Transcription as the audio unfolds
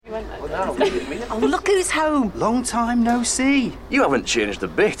Oh, look who's home. Long time no see. You haven't changed a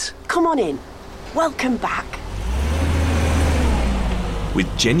bit. Come on in. Welcome back.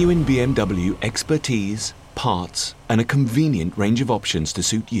 With genuine BMW expertise, parts, and a convenient range of options to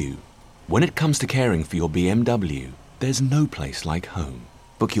suit you, when it comes to caring for your BMW, there's no place like home.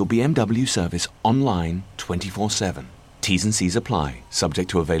 Book your BMW service online 24/7. T's and C's apply, subject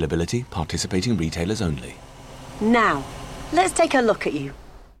to availability, participating retailers only. Now, let's take a look at you.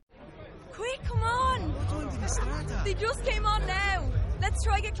 Quick, come on! They just came on now. Let's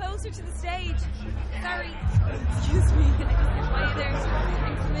try get closer to the stage. Sorry. Excuse me. Why there?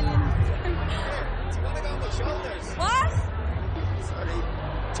 Thanks a million. Do you want to go on my shoulders? What? Sorry.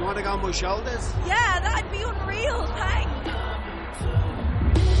 Do you want to go on my shoulders? Yeah, that'd be unreal. Thanks.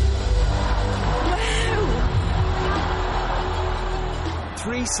 Wow.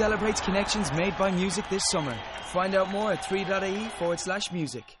 3 celebrates connections made by music this summer. Find out more at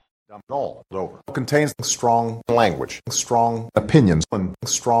 3.ie/music. All over. Contains strong language, strong opinions, and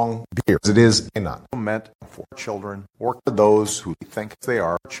strong beers. It is not meant for children or for those who think they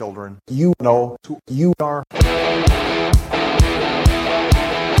are children. You know who you are.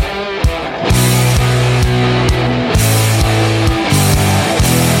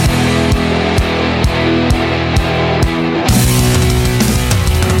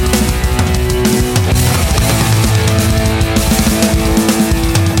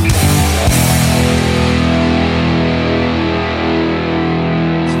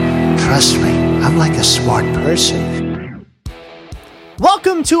 Trust me, I'm like a smart person.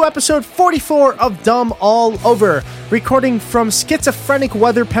 Welcome to episode 44 of Dumb All Over. Recording from schizophrenic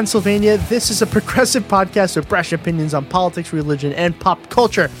Weather, Pennsylvania, this is a progressive podcast with brash opinions on politics, religion, and pop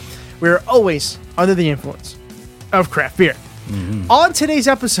culture. We are always under the influence of craft beer. On today's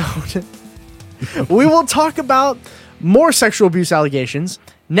episode, we will talk about more sexual abuse allegations,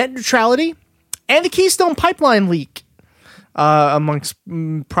 net neutrality, and the Keystone Pipeline leak. Amongst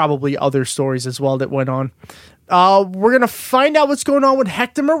probably other stories as well that went on. We're going to find out what's going on with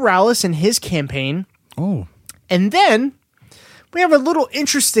Hector Morales and his campaign. Oh. And then we have a little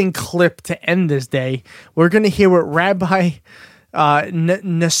interesting clip to end this day. We're going to hear what Rabbi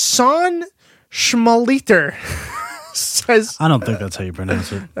Nassan Shmuliter says. I don't think that's how you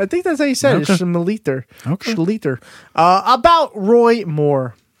pronounce it. I think that's how you said Okay. it. Shmuliter. Okay. Shmuliter. About Roy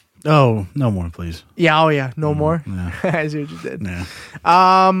Moore. Oh, no more, please. Yeah, no more. Yeah. I see what you did. Yeah.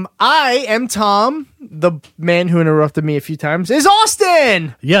 I am Tom. The man who interrupted me a few times is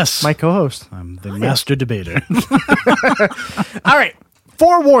Austin. Yes. My co-host. I'm the master debater. All right.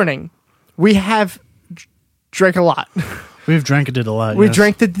 Forewarning. We have drank a lot. We've drank it a lot. We yes.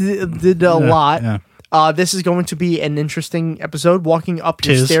 drank did a lot. Yeah. This is going to be an interesting episode. Walking up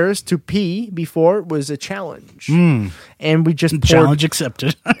your Tis. stairs to pee before was a challenge. And we just poured, Challenge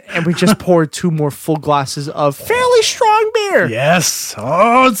accepted. and we just poured 2 more full glasses of fairly strong beer. Yes.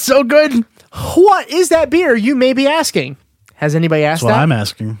 Oh, it's so good. What is that beer, you may be asking? Has anybody asked That's what that? I'm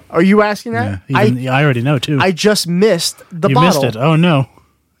asking. Are you asking that? Yeah. I already know, too. I just missed the you bottle. missed it. Oh, no.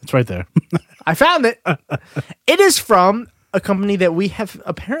 It's right there. I found it. It is from a company that we have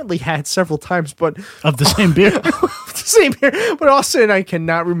apparently had several times, but Of the same beer. the same beer. But Austin and I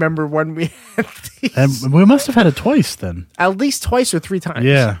cannot remember when we had these. And we must have had it twice then. At least twice or 3 times.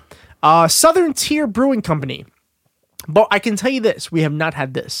 Yeah. Southern Tier Brewing Company. But I can tell you this: we have not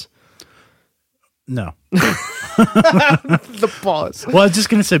had this. No. The pause. Well, I was just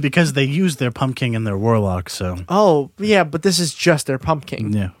going to say because they use their pumpkin and their warlock, so. Oh yeah, but this is just their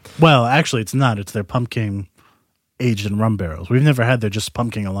pumpkin. Yeah. Well, actually, it's not. It's their pumpkin aged in rum barrels. We've never had their just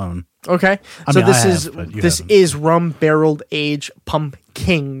pumpkin alone. Okay, I so mean, this I is have, but you this haven't. is rum barreled aged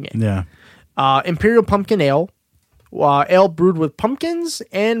pumpkin. Yeah. Imperial pumpkin ale, ale brewed with pumpkins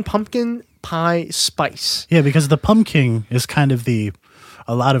and pumpkin pie spice. Yeah, because the pumpkin is kind of a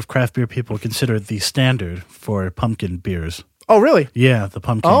lot of craft beer people consider the standard for pumpkin beers. Oh, really? Yeah, the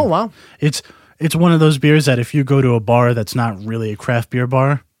pumpkin. Oh, wow. It's one of those beers that if you go to a bar that's not really a craft beer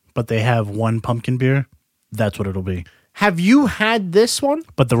bar, but they have one pumpkin beer, that's what it'll be. Have you had this one?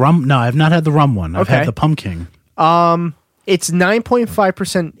 But the rum, no, I've not had the rum one. I've Okay. had the pumpkin. It's 9.5%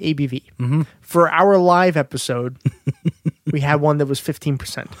 ABV. Mm-hmm. For our live episode, we had one that was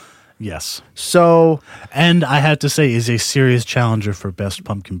 15%. Yes. So, And I had to say is a serious challenger for best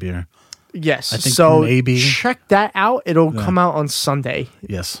pumpkin beer. yes. I think so maybe- check that out. It'll come out on Sunday.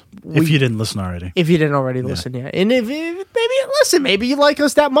 Yes. If you didn't listen already. If you didn't already listen, yeah. And if maybe you like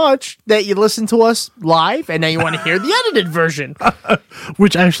us that much that you listen to us live and now you want to hear the edited version.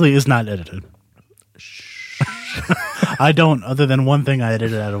 Which actually is not edited. I don't, other than one thing I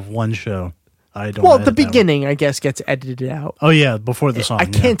edited out of one show. I don't. Well, edit the that one. beginning, I guess, gets edited out. Oh yeah, before the song. I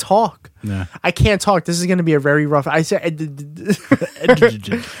can't talk. Yeah. I can't talk. This is going to be a very rough. I said.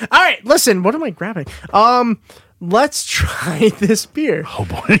 All right, listen. What am I grabbing? Let's try this beer. Oh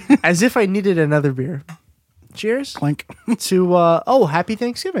boy. As if I needed another beer. Cheers. Clink. To happy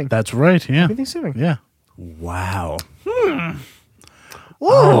Thanksgiving. That's right. Yeah. Happy Thanksgiving. Yeah. Wow. Whoa.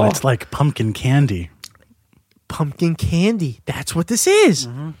 Oh, it's like pumpkin candy. Pumpkin candy. That's what this is.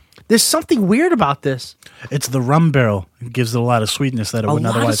 There's something weird about this. It's the rum barrel. It gives it a lot of sweetness that it wouldn't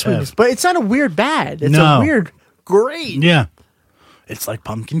otherwise have. But it's not a weird bad. It's No. a weird great. Yeah. It's like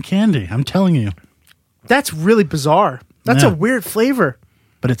pumpkin candy. I'm telling you. That's really bizarre. That's Yeah. a weird flavor.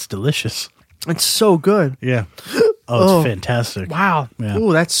 But it's delicious. It's so good. Yeah. Oh, it's fantastic. Wow. Yeah.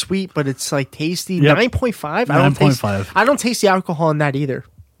 Ooh, that's sweet, but it's like tasty. Yep. 9.5. 9.5. I don't taste the alcohol in that either.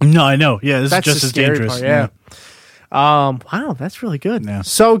 No, I know. Yeah, this That's is just the as scary dangerous. part, yeah. Wow, that's really good. Yeah.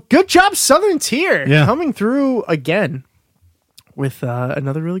 So good job, Southern Tier, Yeah. coming through again with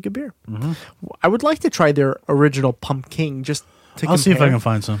another really good beer. Mm-hmm. I would like to try their original Pumpkin just to I'll see if I compare. can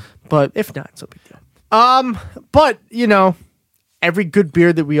find some. But if not, it's no big deal. But every good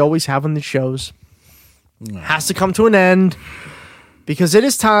beer that we always have on the shows has to come to an end because it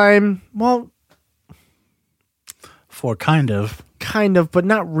is time. Well, For kind of. but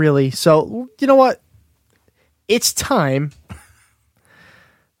not really. So you know what? It's time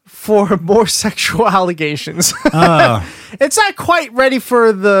for more sexual allegations. It's not quite ready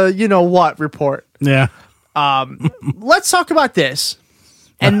for the report. Yeah. Let's talk about this,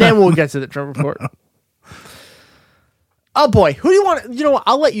 and then we'll get to the Trump report. Oh boy, who do you want? You know what?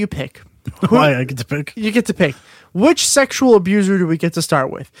 I'll let you pick. Why I get to pick? You get to pick. Which sexual abuser do we get to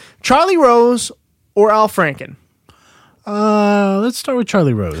start with? Charlie Rose or Al Franken? Let's start with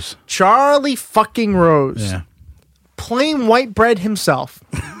Charlie Rose. Charlie fucking Rose. Yeah. Plain white bread himself.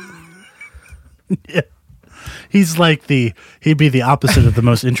 Yeah. He's like he'd be the opposite of the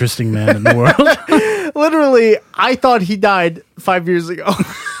most interesting man in the world. Literally, I thought he died 5 years ago.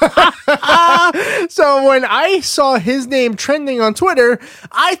 So when I saw his name trending on Twitter,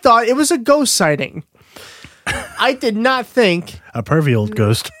 I thought it was a ghost sighting. I did not think A pervy old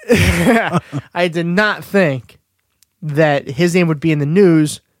ghost. I did not think that his name would be in the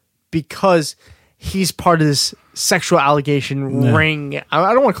news because he's part of this sexual allegation ring.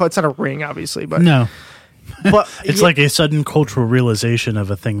 I don't want to call it, it's not a ring, obviously, but No. but It's like a sudden cultural realization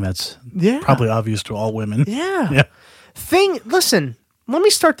of a thing that's probably obvious to all women. yeah. Listen, let me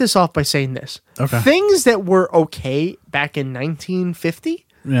start this off by saying this. Okay. Things that were okay back in 1950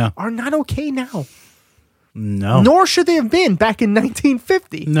 Yeah. are not okay now. No. Nor should they have been back in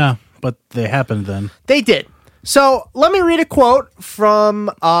 1950. No. But they happened then. They did. So let me read a quote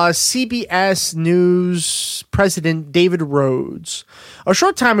from CBS News President David Rhodes. A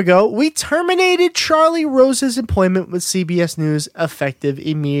short time ago, we terminated Charlie Rose's employment with CBS News effective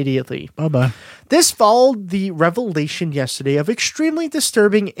immediately. Bye-bye. This followed the revelation yesterday of extremely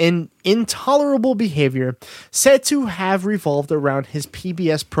disturbing and intolerable behavior said to have revolved around his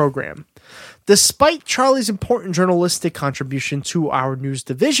PBS program. Despite Charlie's important journalistic contribution to our news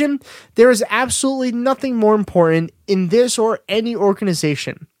division, there is absolutely nothing more important in this or any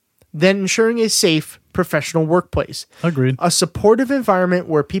organization than ensuring a safe, professional workplace. Agreed. A supportive environment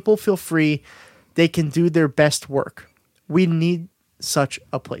where people feel free, they can do their best work. We need such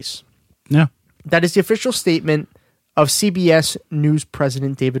a place. Yeah. That is the official statement of CBS News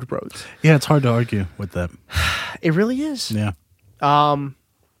President David Rhodes. Yeah, it's hard to argue with that. It really is. Yeah.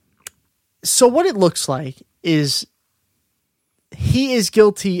 So what it looks like is he is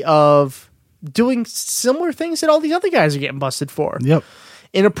guilty of doing similar things that all these other guys are getting busted for. Yep.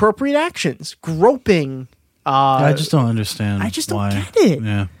 Inappropriate actions, groping. I just don't understand. I just don't why. get it.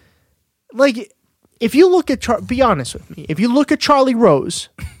 Yeah. Like, if you look at be honest with me. If you look at Charlie Rose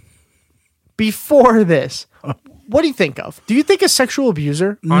before this, what do you think of? Do you think a sexual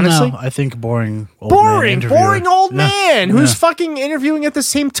abuser? Honestly, No, I think boring old man interviewer. boring old Yeah. man who's Yeah. fucking interviewing at the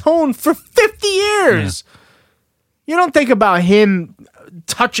same tone for 50 years. You don't think about him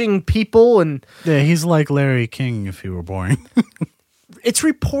touching people, and Yeah, he's like Larry King if he were boring. it's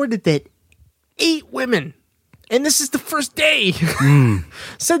reported that 8 women, and this is the first day,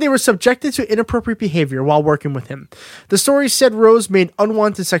 said they were subjected to inappropriate behavior while working with him. The story said Rose made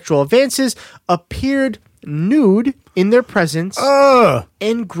unwanted sexual advances, appeared nude in their presence,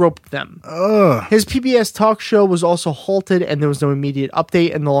 and groped them. His PBS talk show was also halted, and there was no immediate update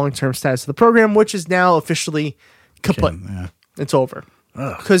in the long-term status of the program, which is now officially kaput. Yeah. It's over.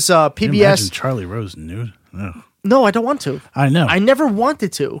 Because Can you imagine PBS... Charlie Rose nude? Ugh. No, I don't want to. I know. I never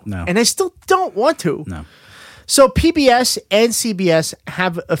wanted to. No. And I still don't want to. No. So PBS and CBS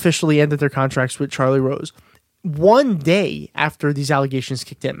have officially ended their contracts with Charlie Rose 1 day after these allegations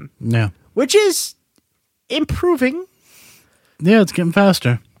kicked in, Yeah. which is improving. Yeah, it's getting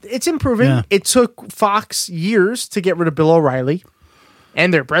faster. It's improving. Yeah. It took Fox years to get rid of Bill O'Reilly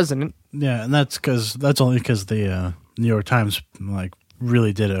and their president. Yeah, and that's only because the New York Times like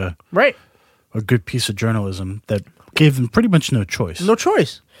really did a good piece of journalism that gave them pretty much no choice. No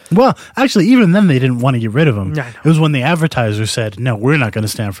choice. Well, actually, even then they didn't want to get rid of him. I know. It was when the advertiser said, "No, we're not going to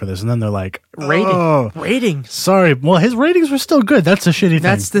stand for this," and then they're like, Ratings. Sorry." Well, his ratings were still good. That's the shitty thing.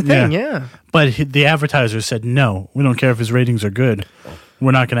 That's the thing. Yeah. But the advertiser said, "No, we don't care if his ratings are good.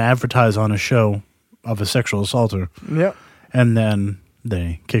 We're not going to advertise on a show of a sexual assaulter." Yep. And then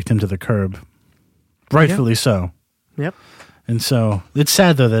they kicked him to the curb, rightfully so. Yep. And so it's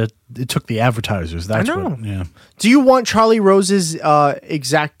sad though that it took the advertisers. That's I know. what. Yeah. Do you want Charlie Rose's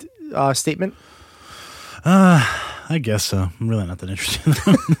exact statement? I guess so. I'm really not that interested.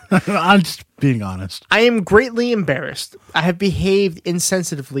 I'm just being honest. I am greatly embarrassed. I have behaved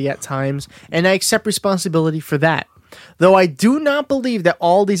insensitively at times, and I accept responsibility for that. Though I do not believe that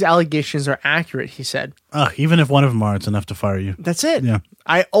all these allegations are accurate, he said. Even if one of them are, it's enough to fire you. That's it. Yeah.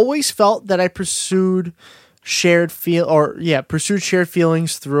 I always felt that I pursued shared feelings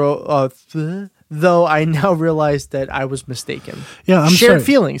through though I now realize that I was mistaken. Yeah, I'm shared sorry.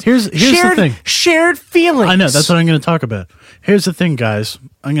 feelings. Here's the thing. Shared feelings. I know, that's what I'm going to talk about. Here's the thing, guys.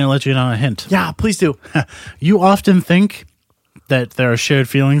 I'm going to let you in on a hint. Yeah, please do. You often think that there are shared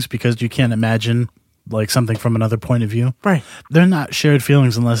feelings because you can't imagine like something from another point of view. Right. They're not shared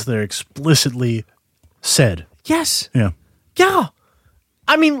feelings unless they're explicitly said. Yes. Yeah. Yeah.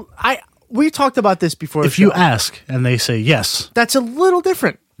 I mean, we talked about this before. If you ask and they say yes, that's a little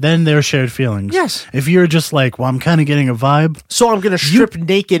different. Then they're shared feelings. Yes. If you're just like, well, I'm kind of getting a vibe. So I'm going to strip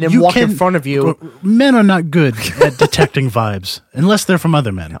naked and walk in front of you. Men are not good at detecting vibes unless they're from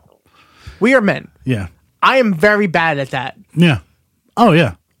other men. We are men. Yeah. I am very bad at that. Yeah. Oh,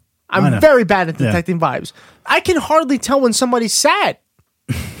 yeah. I'm very bad at detecting vibes. I can hardly tell when somebody's sad.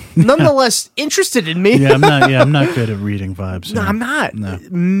 Nonetheless, interested in me. I'm not good at reading vibes. No, I'm not. No.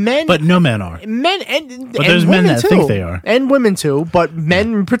 Men, but no men are. Men and there's men that too. think they are, and women too. But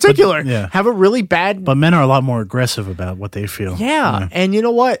men in particular have a really bad. But men are a lot more aggressive about what they feel. Yeah, and you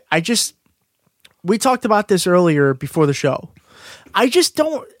know what? We talked about this earlier before the show. I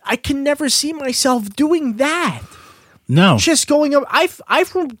can never see myself doing that. No. Just going up. I've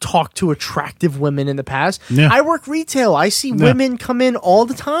talked to attractive women in the past. Yeah. I work retail. I see women come in all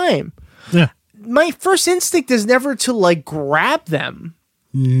the time. Yeah. My first instinct is never to like grab them.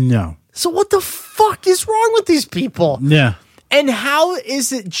 No. So what the fuck is wrong with these people? Yeah. And how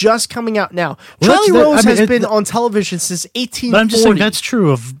is it just coming out now? Well, Charlie Rose has been on television since 1840. But I'm just saying that's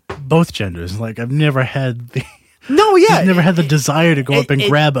true of both genders. Like I've never had the I've never had the desire to go up and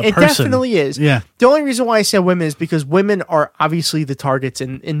grab a person. It definitely is. Yeah. The only reason why I say women is because women are obviously the targets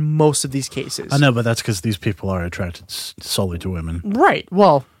in most of these cases. I know, but that's because these people are attracted solely to women. Right.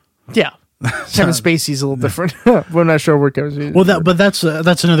 Well, yeah. Kevin Spacey's a little different. We're not sure where Kevin Spacey is. Well, but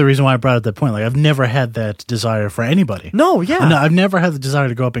that's another reason why I brought up that point. Like I've never had that desire for anybody. No, yeah. I've never had the desire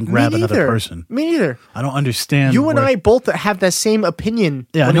to go up and grab another person. Me neither. I don't understand. You and I both have that same opinion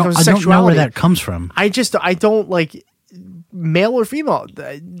when it comes to I sexuality. don't know where that comes from. I don't like male or female,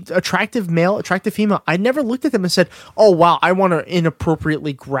 attractive male, attractive female. I never looked at them and said, "Oh wow, I want to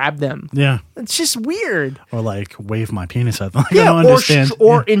inappropriately grab them." Yeah, it's just weird. Or like wave my penis at them. Like, I don't understand.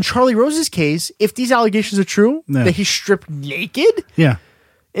 Or in Charlie Rose's case, if these allegations are true, that he stripped naked,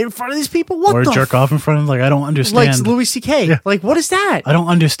 in front of these people, or jerk off in front of them. Like I don't understand. Like Louis C.K. Yeah. Like what is that? I don't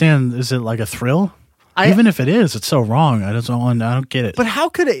understand. Is it like a thrill? Even if it is, it's so wrong. I don't get it. But how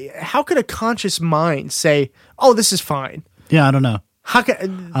could a conscious mind say, "Oh, this is fine"? Yeah, I don't know. I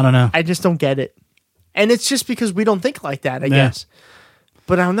don't know. I just don't get it. And it's just because we don't think like that, I guess.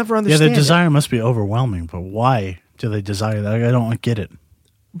 But I'll never understand. Yeah, their desire must be overwhelming, but why do they desire that? I don't get it.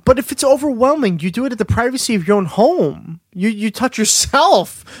 But if it's overwhelming, you do it at the privacy of your own home. You touch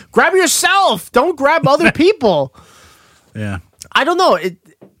yourself. Grab yourself. Don't grab other people. Yeah. I don't know.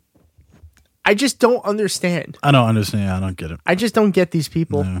 I just don't understand. I don't understand. I don't get it. I just don't get these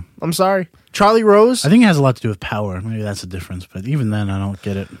people. No. I'm sorry. Charlie Rose. I think it has a lot to do with power. Maybe that's the difference. But even then, I don't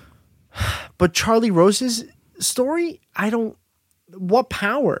get it. But Charlie Rose's story, what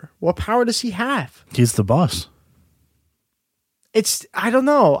power? What power does he have? He's the boss. I don't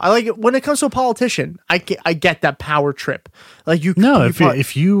know. I like it when it comes to a politician. I get that power trip. Like you. No,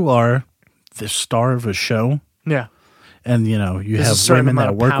 if you are the star of a show. Yeah. And, you have women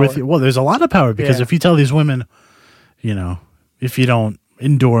that work with you. Well, there's a lot of power because if you tell these women, if you don't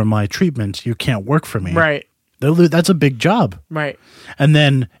endure my treatment, you can't work for me. Right. That's a big job. Right. And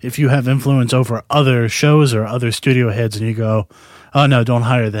then if you have influence over other shows or other studio heads and you go, oh, no, don't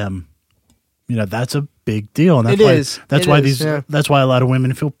hire them. That's a big deal. And that's that's why a lot of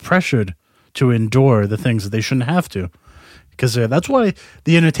women feel pressured to endure the things that they shouldn't have to. Because that's why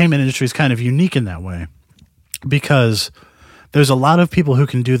the entertainment industry is kind of unique in that way. Because there's a lot of people who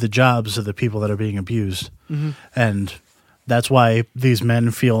can do the jobs of the people that are being abused. Mm-hmm. And that's why these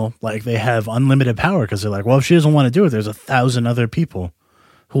men feel like they have unlimited power, because they're like, well, if she doesn't want to do it, there's 1,000 other people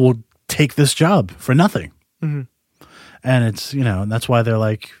who will take this job for nothing. Mm-hmm. And it's, and that's why they're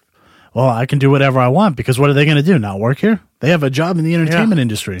like, well, I can do whatever I want, because what are they going to do? Not work here? They have a job in the entertainment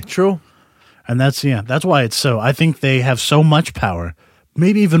industry. True. And that's why it's so, I think they have so much power,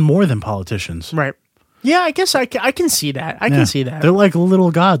 maybe even more than politicians. Right. Yeah, I guess I can see that. I can see that. They're like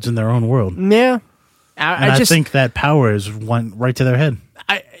little gods in their own world. Yeah. I think that power is one right to their head.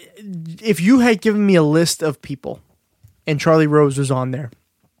 If you had given me a list of people and Charlie Rose was on there,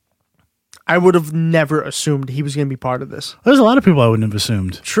 I would have never assumed he was going to be part of this. There's a lot of people I wouldn't have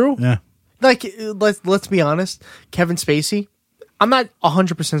assumed. True. Yeah. Like, let's be honest. Kevin Spacey, I'm not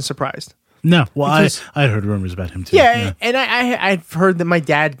 100% surprised. No. Well, I heard rumors about him too. Yeah. And I've heard that my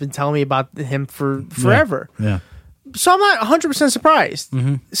dad had been telling me about him for forever. Yeah. So I'm not 100% surprised.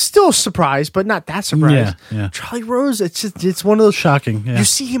 Mm-hmm. Still surprised, but not that surprised. Yeah. Charlie Rose, it's one of those... Shocking. Yeah. You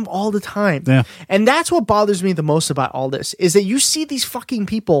see him all the time. Yeah. And that's what bothers me the most about all this, is that you see these fucking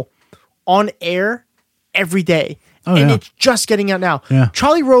people on air every day. Oh, and it's just getting out now. Yeah.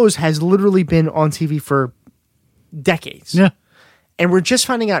 Charlie Rose has literally been on TV for decades. Yeah. And we're just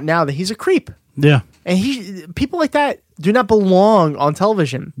finding out now that he's a creep. Yeah. And people like that do not belong on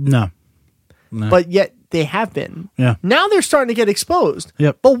television. No. But yet they have been. Yeah. Now they're starting to get exposed.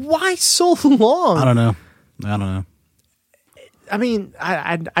 Yep. But why so long? I don't know. I mean,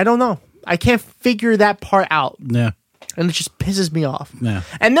 I don't know. I can't figure that part out. Yeah. And it just pisses me off. Yeah.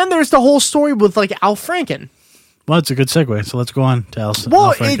 And then there's the whole story with like Al Franken. Well, it's a good segue. So let's go on to Al Franken.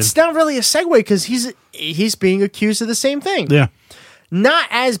 Well, it's not really a segue because he's being accused of the same thing. Yeah. Not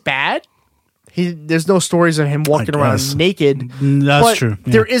as bad. There's no stories of him walking around naked. That's true.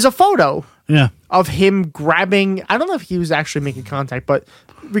 Yeah. There is a photo. Yeah. Of him grabbing, I don't know if he was actually making contact, but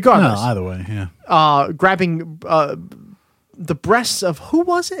regardless. No, either way, yeah. Grabbing the breasts of, who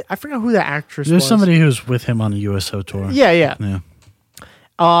was it? I forgot who the actress was. There's somebody who's with him on the USO tour. Yeah.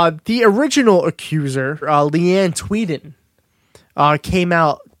 The original accuser, Leanne Tweeden, came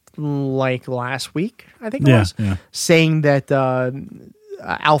out like last week, I think it was, saying that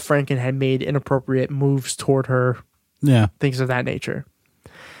Al Franken had made inappropriate moves toward her. Yeah. Things of that nature.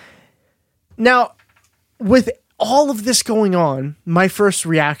 Now, with all of this going on, my first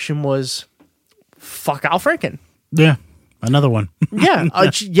reaction was, fuck Al Franken. Yeah, another one.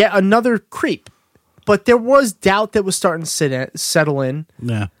 Yet another creep. But there was doubt that was starting to settle in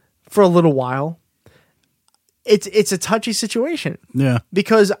for a little while. It's a touchy situation. Yeah.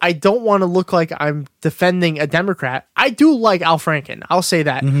 Because I don't want to look like I'm defending a Democrat. I do like Al Franken. I'll say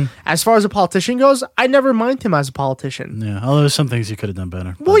that. Mm-hmm. As far as a politician goes, I never mind him as a politician. Yeah. Although there's some things he could have done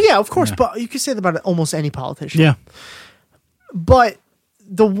better. Well, yeah, of course. Yeah. But you could say that about almost any politician. Yeah. But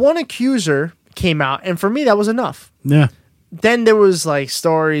the one accuser came out, and for me, that was enough. Yeah. Then there was like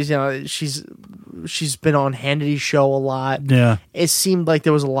stories, she's been on Hannity's show a lot. Yeah. It seemed like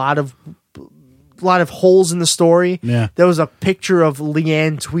there was a lot of holes in the story. Yeah. There was a picture of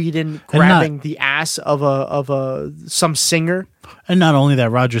Leanne Tweeden grabbing the ass of some singer. And not only that,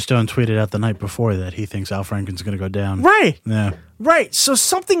 Roger Stone tweeted out the night before that he thinks Al Franken's going to go down. Right. Yeah. Right. So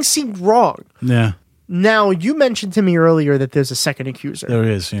something seemed wrong. Yeah. Now, you mentioned to me earlier that there's a second accuser. There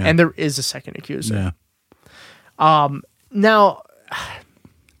is, yeah. And there is a second accuser. Yeah. Now,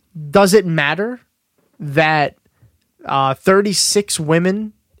 does it matter that 36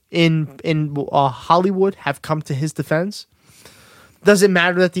 women in Hollywood have come to his defense? Does it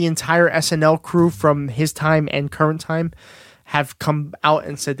matter that the entire SNL crew from his time and current time have come out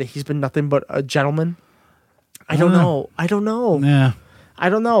and said that he's been nothing but a gentleman? I don't know. Yeah. I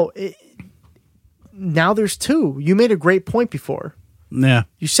don't know. Now there's two. You made a great point before. Yeah.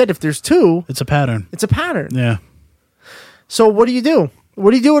 You said if there's two... It's a pattern. Yeah. So what do you do?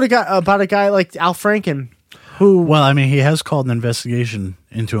 What do you do with about a guy like Al Franken? Who? Well, I mean, he has called an investigation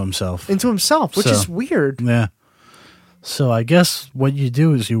into himself. Which is weird. Yeah. So I guess what you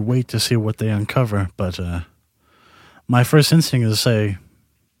do is you wait to see what they uncover. But my first instinct is to say,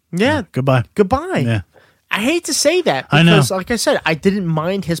 goodbye. Yeah. I hate to say that because, like I said, I didn't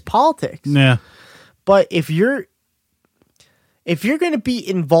mind his politics. Yeah. But if you're going to be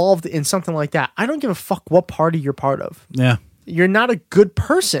involved in something like that, I don't give a fuck what party you're part of. Yeah. You're not a good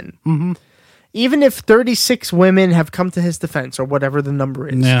person. Mm-hmm. Even if 36 women have come to his defense or whatever the number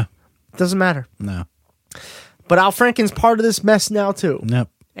is. Yeah. It doesn't matter. No. But Al Franken's part of this mess now, too. Yep.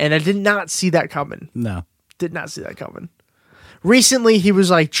 And I did not see that coming. No. Did not see that coming. Recently, he was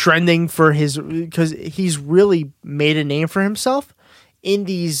like trending for because he's really made a name for himself in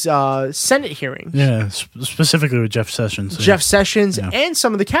these Senate hearings. Yeah, specifically with Jeff Sessions. Jeff Sessions and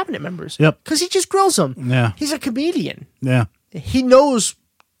some of the cabinet members. Yep. Because he just grills them. Yeah. He's a comedian. Yeah. He knows,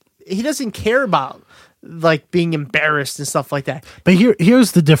 he doesn't care about like being embarrassed and stuff like that. But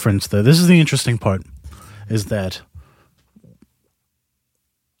here's the difference, though. This is the interesting part, is that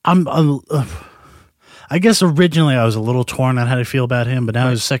I guess originally I was a little torn on how to feel about him, but now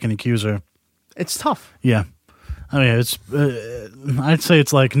as second accuser, it's tough. Yeah. I mean, it's I'd say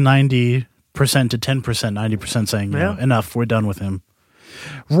it's like 90% to 10%, 90% saying, you know, enough, we're done with him.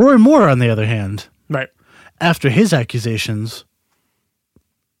 Roy Moore, on the other hand, right, after his accusations,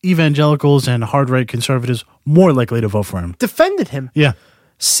 evangelicals and hard-right conservatives more likely to vote for him. Defended him. Yeah.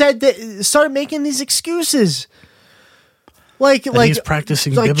 Said that, started making these excuses. Like he's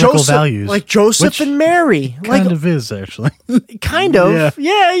practicing biblical values. Like Joseph and Mary. Kind of is, actually. Kind of.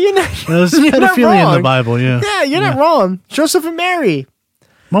 Yeah, you're not, there's you're not wrong. pedophilia in the Bible, yeah. Yeah, you're not wrong. Joseph and Mary.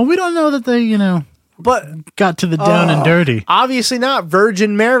 Well, we don't know that they, but got to the down and dirty. Obviously not.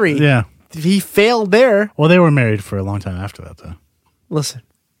 Virgin Mary. Yeah. He failed there. Well, they were married for a long time after that, though. Listen.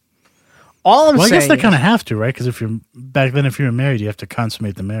 All I'm saying I guess they kind of have to, right? Because if you're married, you have to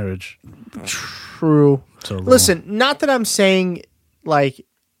consummate the marriage. True. So listen, not that I'm saying like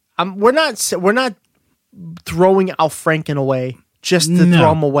we're not throwing Al Franken away just to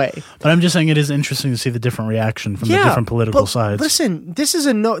throw him away. But I'm just saying it is interesting to see the different reaction from the different political sides. Listen, this is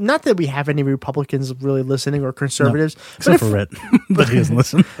not that we have any Republicans really listening or conservatives. No, except for Rhett, but he doesn't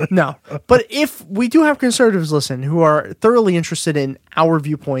listen. No, but if we do have conservatives listen who are thoroughly interested in our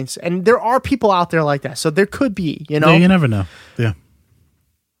viewpoints, and there are people out there like that, so there could be, Yeah, you never know. Yeah.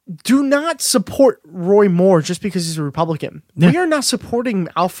 Do not support Roy Moore just because he's a Republican. Yeah. We are not supporting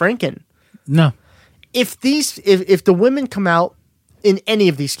Al Franken. No. If the women come out in any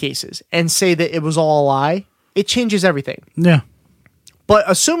of these cases and say that it was all a lie, it changes everything. Yeah. But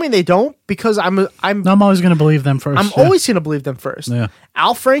assuming they don't, because I'm always going to believe them first. I'm always going to believe them first. Yeah.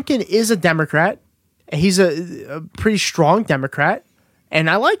 Al Franken is a Democrat. He's a pretty strong Democrat, and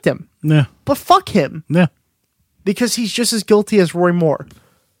I liked him. Yeah. But fuck him. Yeah. Because he's just as guilty as Roy Moore.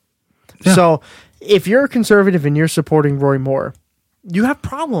 Yeah. So if you're a conservative and you're supporting Roy Moore, you have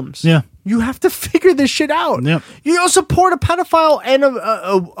problems. Yeah. You have to figure this shit out. Yep. You don't support a pedophile and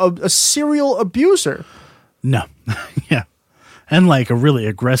a serial abuser. No. Yeah. And like a really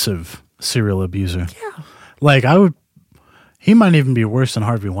aggressive serial abuser. Yeah. Like he might even be worse than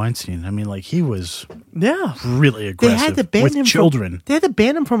Harvey Weinstein. I mean, like he was really aggressive they had to ban with him children. They had to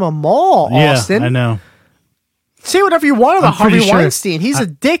ban him from a mall, Austin. I know. Say whatever you want about Harvey sure. Weinstein. He's a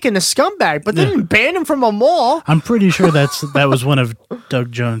dick and a scumbag, but they didn't ban him from a mall. I'm pretty sure that was one of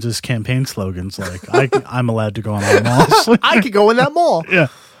Doug Jones's campaign slogans. Like, I'm allowed to go on all malls. I could go in that mall. Yeah.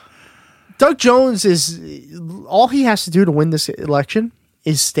 Doug Jones all he has to do to win this election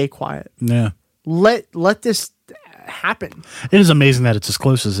is stay quiet. Yeah. Let this happen. It is amazing that it's as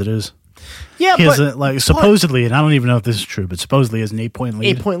close as it is. Yeah, he has supposedly, and I don't even know if this is true, but supposedly he has an 8-point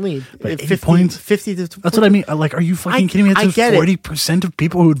lead. 8-point lead. But 50 points? 50 to 20. That's what I mean. Like, are you fucking kidding me? It's 40% of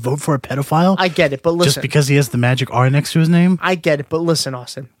people who would vote for a pedophile? I get it, but listen. Just because he has the magic R next to his name? I get it, but listen,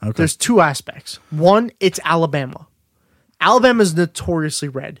 Austin. Okay. There's two aspects. One, it's Alabama. Alabama's notoriously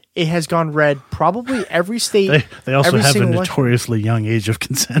red. It has gone red probably every state. They also have a notoriously young age of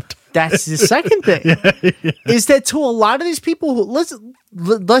consent. That's the second thing. Is that to a lot of these people who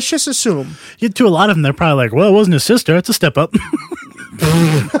let's just assume. Yeah, to a lot of them, they're probably like, well, it wasn't his sister. It's a step up.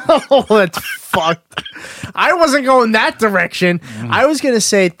 Oh, that's fucked. I wasn't going that direction. I was going to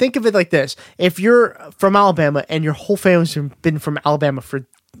say, think of it like this. If you're from Alabama and your whole family's been from Alabama for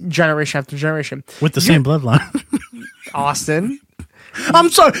generation after generation. With the same bloodline. Austin. I'm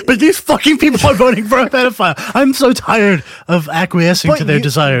sorry, but these fucking people are voting for a pedophile. I'm so tired of acquiescing to their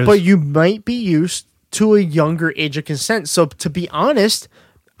desires. But you might be used to a younger age of consent. So to be honest,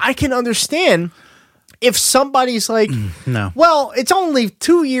 I can understand if somebody's like, no. Well, it's only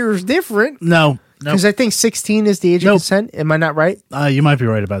 2 years different. No. Because I think 16 is the age of consent. Am I not right? You might be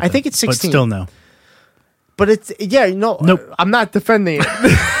right about that. I think it's 16. But still no. But it's, nope. I'm not defending it.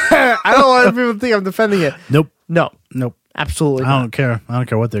 I don't want people to think I'm defending it. Nope. No. Nope. Absolutely I don't care. I don't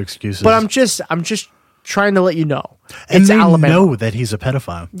care what their excuse is. But I'm just trying to let you know. And it's they Alabama. know that he's a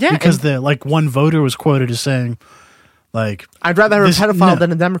pedophile. Yeah. Because one voter was quoted as saying, Like, I'd rather have a pedophile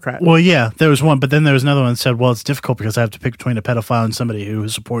than a Democrat. Well, yeah, there was one, but then there was another one that said, well, it's difficult because I have to pick between a pedophile and somebody who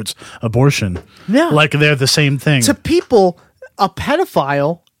supports abortion. Yeah. Like, they're the same thing. To people, a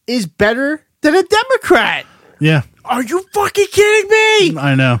pedophile is better than a Democrat. Yeah. Are you fucking kidding me?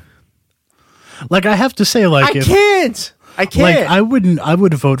 I know. Like, I have to say, like... I can't. Like, I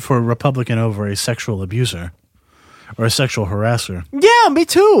would vote for a Republican over a sexual abuser or a sexual harasser. Yeah, me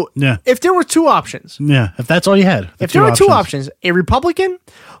too. Yeah. If there were two options. Yeah, if that's all you had. If there were two options, a Republican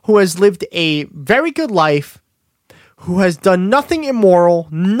who has lived a very good life, who has done nothing immoral,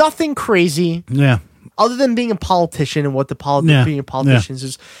 nothing crazy. Yeah. Other than being a politician and what being a politician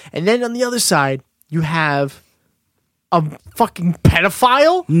is. And then on the other side, you have a fucking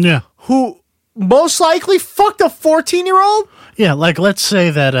pedophile. Yeah. Who most likely fucked a 14-year-old. Yeah, like let's say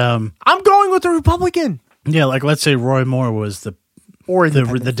that I'm going with the Republican. Yeah, like let's say Roy Moore was the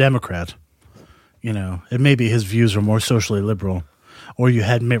Democrat. You know, it maybe his views are more socially liberal. Or you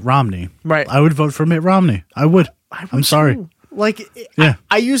had Mitt Romney. Right. I would vote for Mitt Romney. I would. I'm sorry. Too. Like, yeah.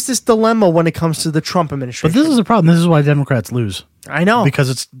 I use this dilemma when it comes to the Trump administration. But this is a problem. This is why Democrats lose. I know. Because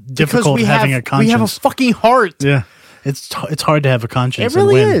it's difficult having a conscience. We have a fucking heart. Yeah. It's hard to have a conscience. It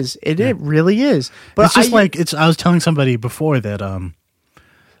really is. It really is. But it's just I was telling somebody before that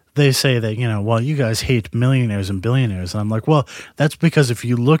they say that, you know, well, you guys hate millionaires and billionaires. And I'm like, well, that's because if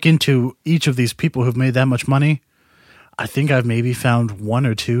you look into each of these people who've made that much money, I think I've maybe found one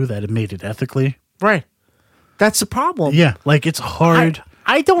or two that have made it ethically. Right. That's the problem. Yeah, like it's hard.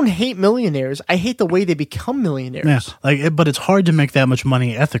 I don't hate millionaires. I hate the way they become millionaires. Yeah, but it's hard to make that much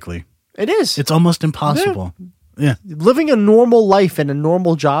money ethically. It is. It's almost impossible. Yeah. Living a normal life and a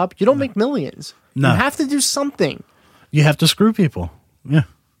normal job, you don't make millions. No. You have to do something. You have to screw people. Yeah.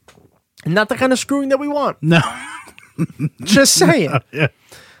 And not the kind of screwing that we want. No. Just saying. Yeah.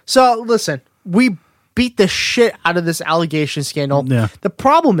 So, listen, we beat the shit out of this allegation scandal. Yeah. The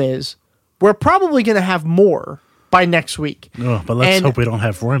problem is, we're probably going to have more by next week. Oh, but let's hope we don't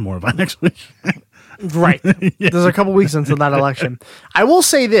have Roy Moore by next week. Right. Yeah. There's a couple weeks until that election. I will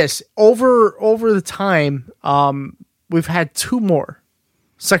say this. Over the time, we've had two more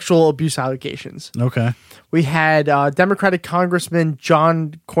sexual abuse allegations. Okay. We had Democratic Congressman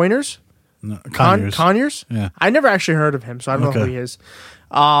John Conyers. No, Conyers. Conyers? Yeah. I never actually heard of him, so I don't know who he is.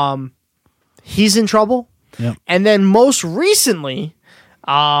 He's in trouble. Yep. And then most recently...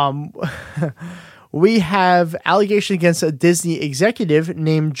 we have allegation against a Disney executive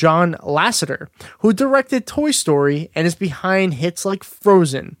named John Lasseter, who directed Toy Story and is behind hits like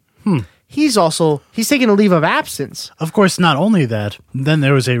Frozen. He's taking a leave of absence. Of course, not only that, then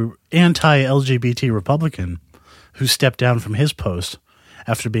there was a anti-LGBT Republican who stepped down from his post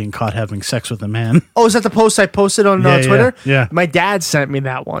after being caught having sex with a man. Oh, is that the post I posted on Twitter? Yeah. My dad sent me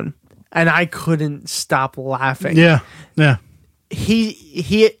that one, and I couldn't stop laughing. Yeah. Yeah.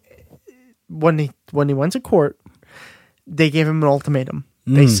 He when he went to court, they gave him an ultimatum.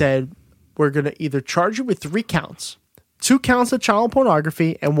 They said, we're going to either charge you with 3 counts, 2 counts of child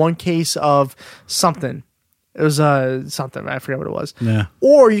pornography and 1 case of something. It was something, I forget what it was. Yeah.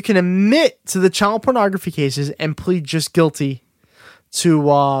 Or you can admit to the child pornography cases and plead just guilty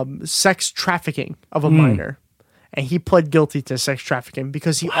to sex trafficking of a minor. And he pled guilty to sex trafficking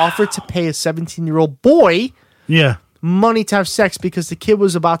because he offered to pay a 17-year-old boy money to have sex because the kid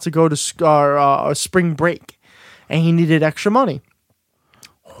was about to go to spring break and he needed extra money.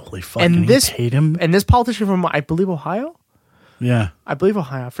 Holy fuck. And this paid him? And this politician from, I believe, Ohio? Yeah. I believe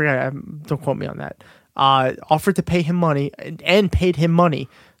Ohio. I forget. Don't quote me on that. Offered to pay him money and paid him money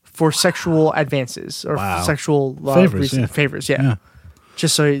for sexual advances or sexual favors. Yeah.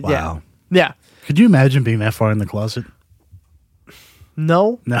 Just so, yeah. Could you imagine being that far in the closet?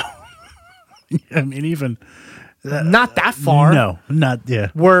 No. I mean, even... not that far. No, not,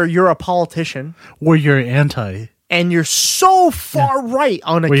 where you're a politician. Where you're anti. And you're so far right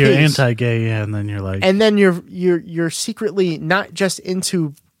on a where case. You're anti-gay, and then you're like... And then you're secretly not just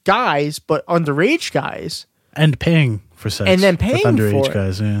into guys, but underage guys. And paying for sex. And then paying with underage for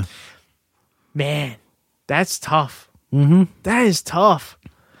guys, yeah. Man, that's tough. Mm-hmm. That is tough.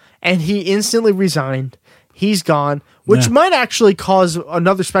 And he instantly resigned. He's gone, which might actually cause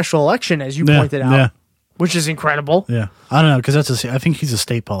another special election, as you pointed out. Yeah. Which is incredible. Yeah. I don't know, because I think he's a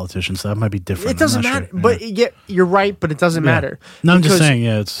state politician, so that might be different. It doesn't matter. Sure. But you're right, but it doesn't matter. No, I'm just saying,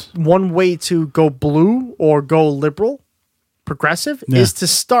 it's... One way to go blue or go liberal, progressive, is to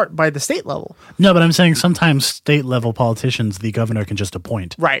start by the state level. No, but I'm saying sometimes state level politicians, the governor can just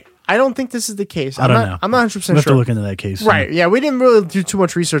appoint. Right. I don't think this is the case. I don't know. I'm not 100% sure. We have to look into that case. Right. Yeah, we didn't really do too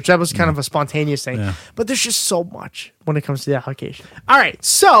much research. That was kind of a spontaneous thing. Yeah. But there's just so much when it comes to the allocation. All right.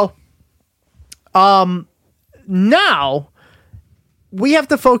 So, now we have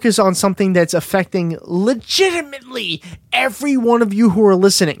to focus on something that's affecting legitimately every one of you who are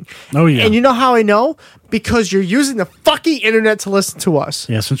listening. Oh, yeah. And you know how I know? Because you're using the fucking internet to listen to us.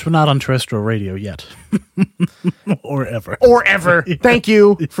 Yeah, since we're not on terrestrial radio yet. Or ever. Or ever. Yeah. Thank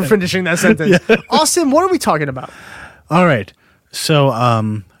you for finishing that sentence. Yeah. Austin, what are we talking about? All right.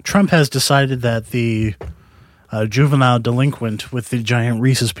 So Trump has decided that the juvenile delinquent with the giant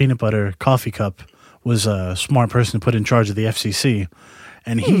Reese's peanut butter coffee cup was a smart person to put in charge of the FCC.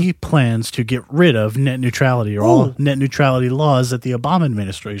 And he plans to get rid of net neutrality or all net neutrality laws that the Obama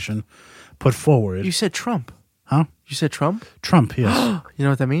administration put forward. You said Trump. Huh? You said Trump? Trump, yes. You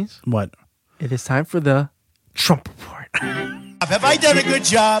know what that means? What? It is time for the Trump Report. Have I done a good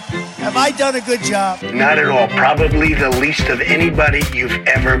job? Have I done a good job? Not at all. Probably the least of anybody you've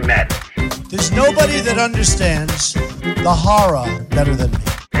ever met. There's nobody that understands the horror better than me.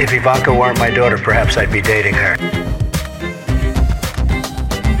 If Ivanka weren't my daughter, perhaps I'd be dating her.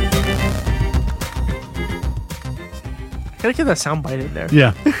 Gotta get that soundbite in there.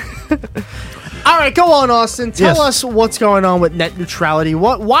 Yeah. All right, go on, Austin. Tell us what's going on with net neutrality.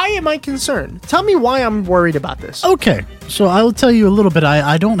 Why am I concerned? Tell me why I'm worried about this. Okay, so I will tell you a little bit.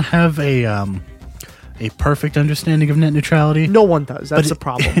 I don't have a perfect understanding of net neutrality. No one does. That's the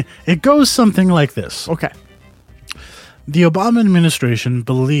problem. It goes something like this. Okay. The Obama administration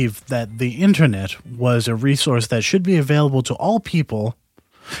believed that the internet was a resource that should be available to all people,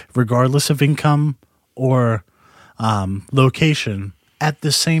 regardless of income or location, at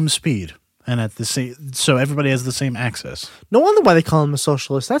the same speed. And at the same, so everybody has the same access. No wonder why they call him a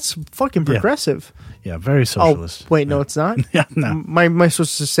socialist. That's fucking progressive. Yeah, very socialist. Oh, wait, no, it's not? Yeah, no. My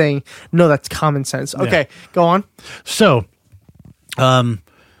source is saying, no, that's common sense. Okay, go on. So, the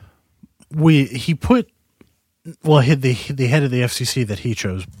head of the FCC that he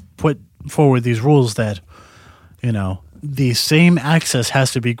chose put forward these rules that, the same access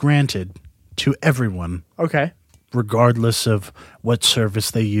has to be granted to everyone. Okay. Regardless of what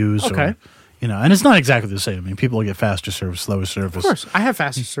service they use. Okay. Or, and it's not exactly the same. I mean, people get faster service, slower service. Of course. I have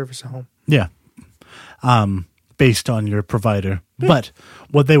faster service at home. Yeah. Based on your provider. Yeah. But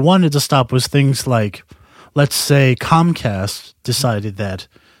what they wanted to stop was things like, let's say Comcast decided that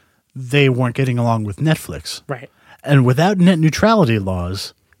they weren't getting along with Netflix. Right. And without net neutrality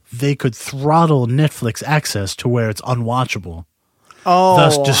laws, they could throttle Netflix access to where it's unwatchable. Oh,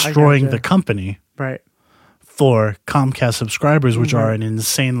 thus destroying the company. Right. For Comcast subscribers, which are an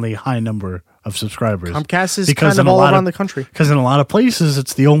insanely high number of subscribers. Comcast is kind of all around the country. Because in a lot of places,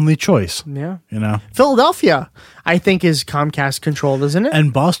 it's the only choice. Yeah. Philadelphia, I think, is Comcast controlled, isn't it?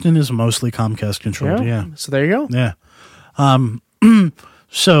 And Boston is mostly Comcast controlled, yeah. So there you go. Yeah.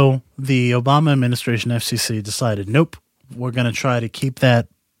 So the Obama administration FCC decided, nope, we're going to try to keep that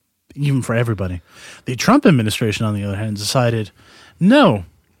even for everybody. The Trump administration, on the other hand, decided, no,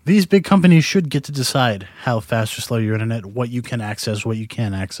 these big companies should get to decide how fast or slow your internet, what you can access, what you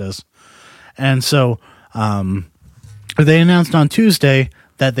can't access. And so they announced on Tuesday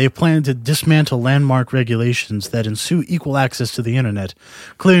that they plan to dismantle landmark regulations that ensue equal access to the internet,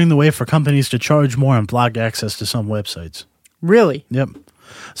 clearing the way for companies to charge more and block access to some websites. Really? Yep.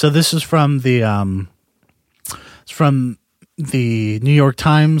 So this is from the New York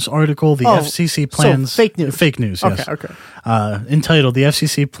Times article, the FCC plans... So fake news. Fake news, yes. Okay. Entitled, The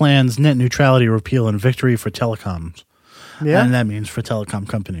FCC Plans Net Neutrality Repeal and Victory for Telecoms. Yeah. And that means for telecom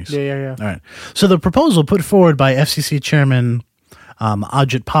companies. Yeah. All right. So the proposal put forward by FCC Chairman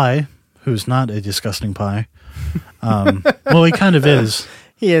Ajit Pai, who's not a disgusting pie. Well, he kind of is.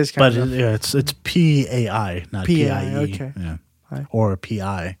 He is kind of. But it's P-A-I, not P-I-E. Okay. Yeah. Or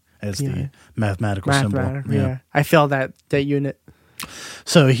P-I. As the mathematical symbol. Yeah. I failed that unit.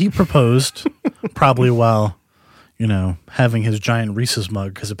 So he proposed, probably while, having his giant Reese's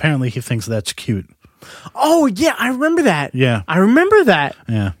mug, because apparently he thinks that's cute. Oh, yeah, I remember that. Yeah. I remember that.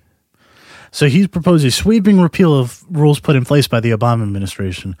 Yeah. So he's proposed a sweeping repeal of rules put in place by the Obama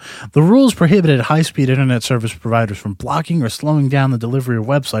administration. The rules prohibited high-speed internet service providers from blocking or slowing down the delivery of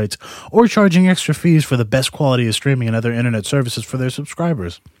websites or charging extra fees for the best quality of streaming and other internet services for their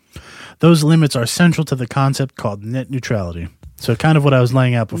subscribers. Those limits are central to the concept called net neutrality. So kind of what I was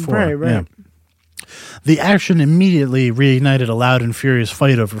laying out before. Right. Yeah. The action immediately reignited a loud and furious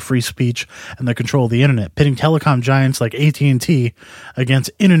fight over free speech and the control of the internet, pitting telecom giants like AT&T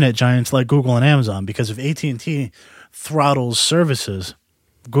against internet giants like Google and Amazon. Because if AT&T throttles services,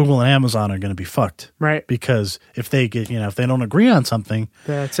 Google and Amazon are going to be fucked. Right. Because if they get, if they don't agree on something,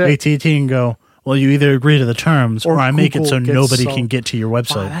 that's it. AT&T can go, well, you either agree to the terms or I make it so nobody can get to your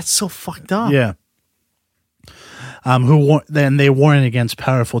website. Wow, that's so fucked up. Yeah. Then they warn against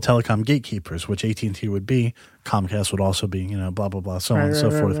powerful telecom gatekeepers, which AT&T would be, Comcast would also be, blah, blah, blah, so on and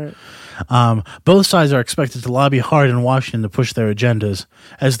so forth. Right. Both sides are expected to lobby hard in Washington to push their agendas,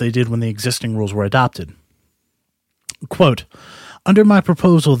 as they did when the existing rules were adopted. Quote, under my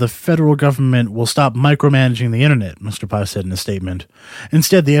proposal, the federal government will stop micromanaging the internet, Mr. Pai said in a statement.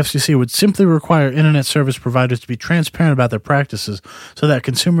 Instead, the FCC would simply require internet service providers to be transparent about their practices so that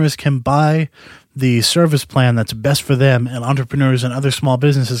consumers can buy the service plan that's best for them, and entrepreneurs and other small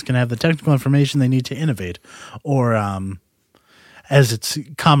businesses can have the technical information they need to innovate. Or, as it's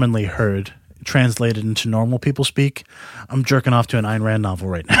commonly heard, translated into normal people speak, I'm jerking off to an Ayn Rand novel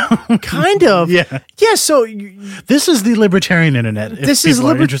right now. Kind of. Yeah. Yeah, so... this is the libertarian internet. This is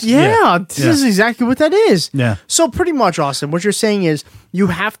this is exactly what that is. Yeah. So pretty much, Austin, what you're saying is you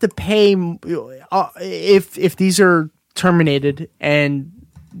have to pay... if these are terminated and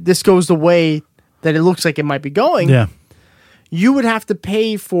this goes the way that it looks like it might be going, you would have to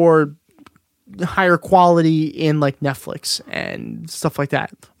pay for higher quality in like Netflix and stuff like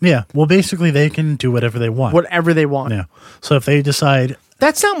that. Yeah. Well, basically they can do whatever they want. Whatever they want. Yeah. So if they decide...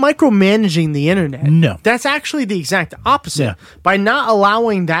 that's not micromanaging the internet. No. That's actually the exact opposite. Yeah. By not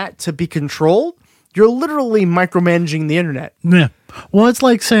allowing that to be controlled, you're literally micromanaging the internet. Yeah. Well, it's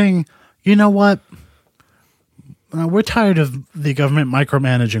like saying, you know what? We're tired of the government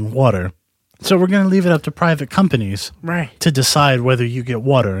micromanaging water. So we're going to leave it up to private companies to decide whether you get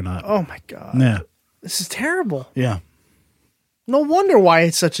water or not. Oh, my God. Yeah. This is terrible. Yeah. No wonder why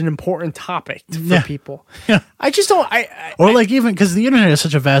it's such an important topic for people. Yeah. I just don't... even because the internet is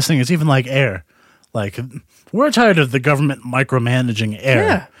such a vast thing, it's even like air. Like, we're tired of the government micromanaging air.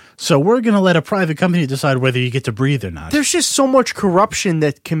 Yeah. So we're going to let a private company decide whether you get to breathe or not. There's just so much corruption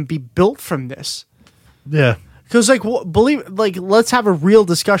that can be built from this. Yeah. Because, let's have a real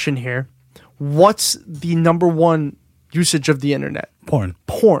discussion here. What's the number one usage of the internet? Porn.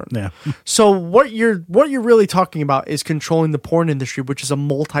 Yeah. So what you're really talking about is controlling the porn industry, which is a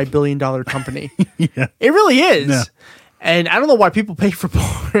multi-billion-dollar company. Yeah. It really is. Yeah. And I don't know why people pay for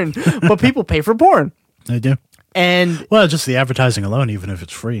porn, but people pay for porn. They do. And just the advertising alone, even if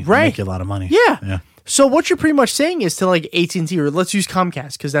it's free, right, make you a lot of money. Yeah. So what you're pretty much saying is to like AT&T, or let's use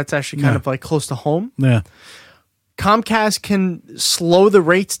Comcast because that's actually kind of like close to home. Yeah. Comcast can slow the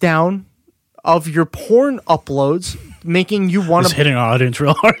rates down of your porn uploads, making you want to... hitting our audience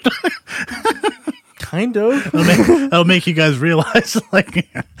real hard. Kind of. That'll make you guys realize,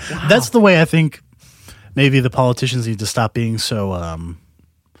 that's the way I think maybe the politicians need to stop being so...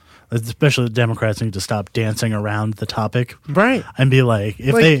 especially the Democrats need to stop dancing around the topic. Right. And be like,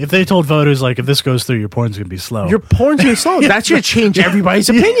 if they told voters, if this goes through, your porn's going to be slow. Your porn's going to be slow. That's going to change everybody's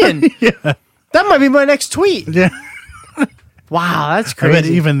opinion. Yeah. That might be my next tweet. Yeah. Wow, that's crazy. I bet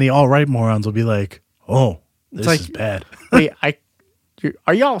even the alt-right morons will be like, oh, this is bad. Wait,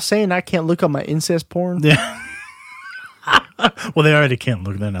 are y'all saying I can't look up my incest porn? Yeah. Well, they already can't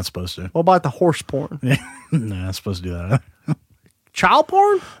look. They're not supposed to. What about the horse porn? Yeah. No, not supposed to do that. Child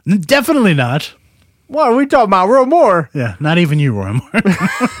porn? Definitely not. What are we talking about? Roy Moore? Yeah, not even you, Roy Moore.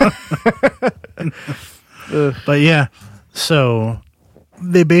 But yeah, so...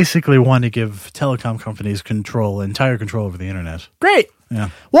 they basically want to give telecom companies entire control over the internet. Great. Yeah.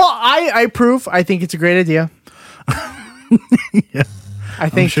 Well, I approve. I think it's a great idea. Yeah. I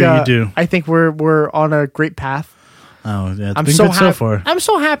think I'm sure you do. I think we're on a great path. Oh, yeah. It's been good so far. I'm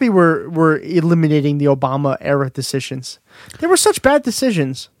so happy we're eliminating the Obama era decisions. They were such bad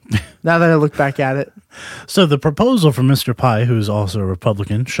decisions. Now that I look back at it. So the proposal from Mr. Pai, who's also a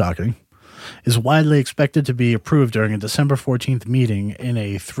Republican, shocking, is widely expected to be approved during a December 14th meeting in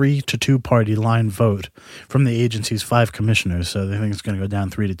a 3-2 party line vote from the agency's 5 commissioners. So they think it's going to go down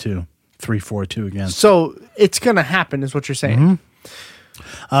 3-2, 3-4-2 again. So it's going to happen is what you're saying.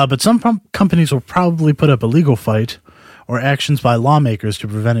 Mm-hmm. But some companies will probably put up a legal fight or actions by lawmakers to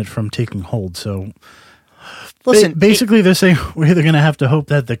prevent it from taking hold. So listen, basically they're saying we're either going to have to hope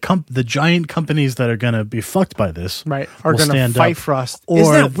that the giant companies that are going to be fucked by this are going to fight for us.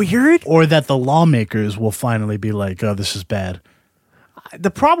 Isn't that weird? Or that the lawmakers will finally be like, oh, this is bad.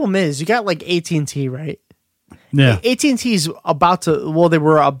 The problem is you got like AT&T, right? Yeah. AT&T's they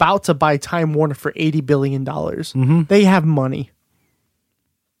were about to buy Time Warner for $80 billion. Mm-hmm. They have money.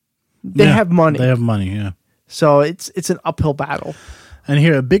 They have money. They have money, yeah. So it's an uphill battle. And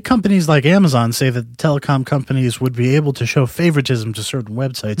here, big companies like Amazon say that telecom companies would be able to show favoritism to certain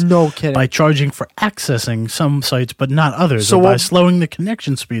websites. No kidding. By charging for accessing some sites but not others, so by slowing the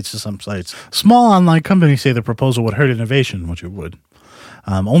connection speeds to some sites. Small online companies say the proposal would hurt innovation, which it would.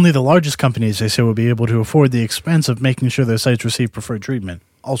 Only the largest companies, they say, will be able to afford the expense of making sure their sites receive preferred treatment.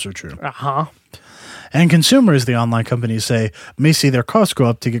 Also true. Uh-huh. And consumers, the online companies say, may see their costs go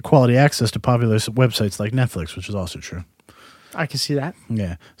up to get quality access to popular websites like Netflix, which is also true. I can see that.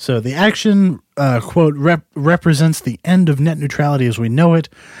 Yeah. So the action, quote, represents the end of net neutrality as we know it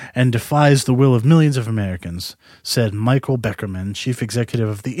and defies the will of millions of Americans, said Michael Beckerman, chief executive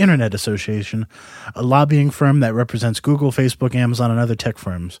of the Internet Association, a lobbying firm that represents Google, Facebook, Amazon, and other tech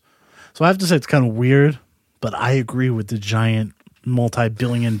firms. So I have to say it's kind of weird, but I agree with the giant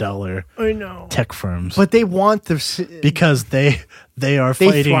multi-billion-dollar tech firms. But they want the... Because they are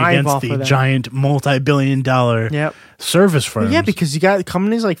fighting against the giant multi-billion-dollar service firms. Well, yeah, because you got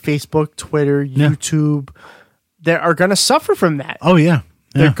companies like Facebook, Twitter, YouTube that are going to suffer from that. Oh, yeah.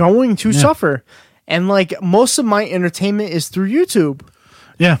 They're going to suffer. And, like, most of my entertainment is through YouTube.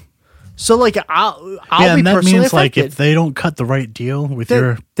 Yeah. So, like, I'll be and that personally means, affected. like, if they don't cut the right deal with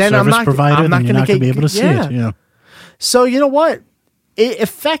your service provider, then you're not going to be able to see it. Yeah. So, you know what? It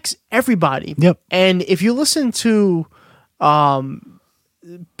affects everybody. Yep. And if you listen to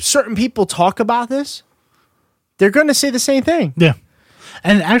certain people talk about this, they're going to say the same thing. Yeah.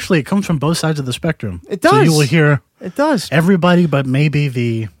 And actually, it comes from both sides of the spectrum. It does. So you will hear everybody, but maybe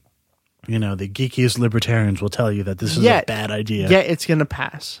the geekiest libertarians will tell you that this is a bad idea. Yeah, it's going to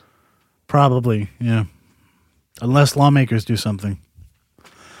pass. Probably, yeah. Unless lawmakers do something.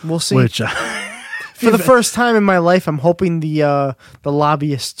 We'll see. Which... For the first time in my life, I'm hoping the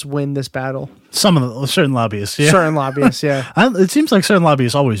lobbyists win this battle. Certain lobbyists, yeah. Certain lobbyists, yeah. It seems like certain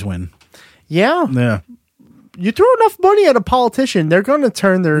lobbyists always win. Yeah. Yeah. You throw enough money at a politician, they're going to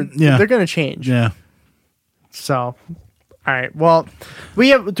turn their... They're going to change. Yeah. So, all right. Well,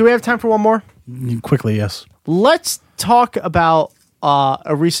 do we have time for one more? Quickly, yes. Let's talk about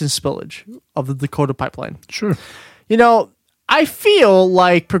a recent spillage of the Dakota pipeline. Sure. You know, I feel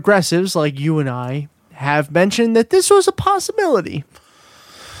like progressives like you and I have mentioned that this was a possibility.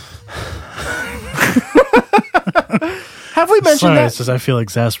 Have we mentioned that? Sorry, I feel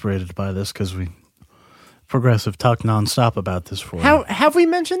exasperated by this because progressive talk nonstop about this for Have we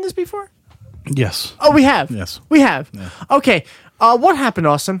mentioned this before? Yes. Oh, we have? Yes. We have? Yeah. Okay. What happened,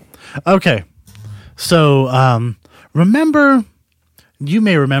 Austin? Okay. So, you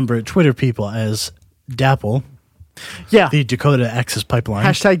may remember Twitter people as DAPL. Yeah. The Dakota Access Pipeline.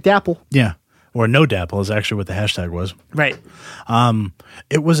 Hashtag DAPL. Yeah. Or no DAPL is actually what the hashtag was. Right.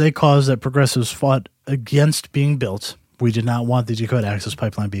 It was a cause that progressives fought against being built. We did not want the Dakota Access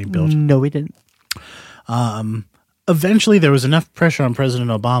Pipeline being built. No, we didn't. Eventually, there was enough pressure on President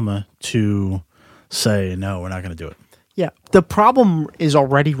Obama to say, no, we're not going to do it. Yeah. The problem is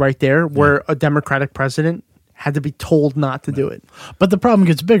already right there where a Democratic president had to be told not to do it. But the problem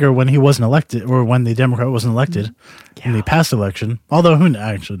gets bigger when he wasn't elected, or when the Democrat wasn't elected in the past election. Although,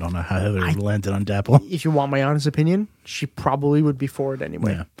 I actually don't know how Hillary landed on DAPL. If you want my honest opinion, she probably would be for it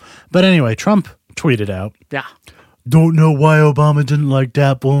anyway. Yeah. But anyway, Trump tweeted out, yeah, don't know why Obama didn't like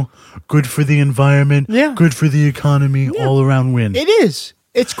DAPL. Good for the environment. Yeah. Good for the economy. Yeah. All around win. It is.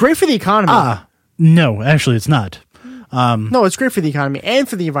 It's great for the economy. No, actually it's not. No, it's great for the economy and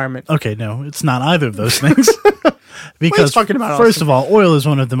for the environment. Okay, no, it's not either of those things. Because, talking about first of all, oil is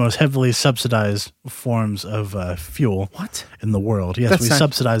one of the most heavily subsidized forms of fuel in the world. Yes, we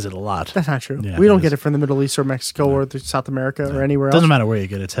subsidize it a lot. That's not true. Yeah, we don't get it from the Middle East or Mexico or South America or anywhere else. Doesn't matter where you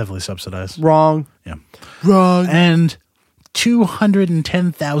get it. It's heavily subsidized. Wrong. Yeah. Wrong. And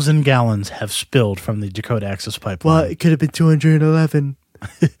 210,000 gallons have spilled from the Dakota Access Pipeline. Well, it could have been 211.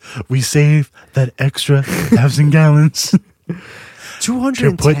 We saved that extra 1,000 gallons.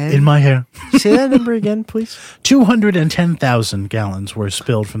 210. To put in my hair. Say that number again, please. 210,000 gallons were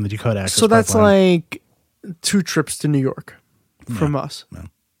spilled from the Dakota Access Pipeline. So that's like 2 trips to New York from us. No.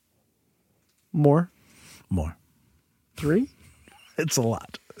 More? 3? It's a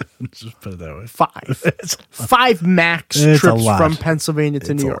lot. Just put it that way. 5. 5 max trips from Pennsylvania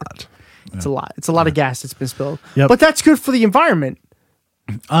to New York. Yeah. It's a lot. It's a lot of gas that's been spilled. Yep. But that's good for the environment.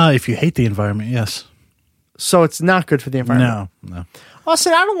 If you hate the environment, yes. So it's not good for the environment. No.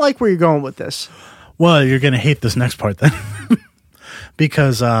 Austin, I don't like where you're going with this. Well, you're going to hate this next part then.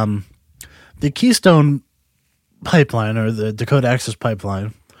 Because the Keystone Pipeline, or the Dakota Access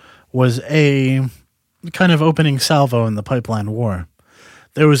Pipeline, was a kind of opening salvo in the pipeline war.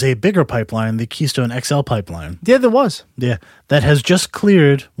 There was a bigger pipeline, the Keystone XL Pipeline. Yeah, there was. Yeah, that has just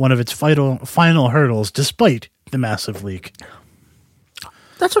cleared one of its final hurdles despite the massive leak.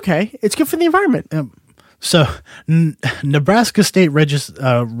 That's okay. It's good for the environment. So, Nebraska state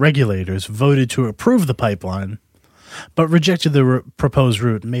regulators voted to approve the pipeline, but rejected the proposed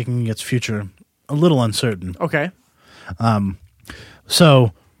route, making its future a little uncertain. Okay.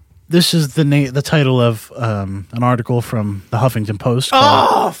 So, This is the title of an article from the Huffington Post.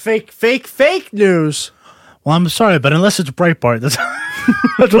 Oh, fake news. Well, I'm sorry, but unless it's Breitbart, that's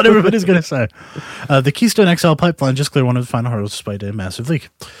what everybody's going to say. The Keystone XL pipeline just cleared one of the final hurdles despite a massive leak.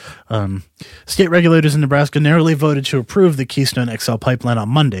 State regulators in Nebraska narrowly voted to approve the Keystone XL pipeline on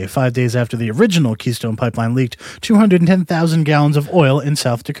Monday, 5 days after the original Keystone pipeline leaked 210,000 gallons of oil in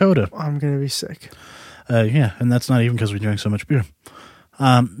South Dakota. I'm going to be sick. Yeah, and that's not even because we drink so much beer.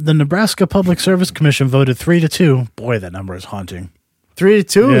 The Nebraska Public Service Commission voted 3-2. Boy, that number is haunting.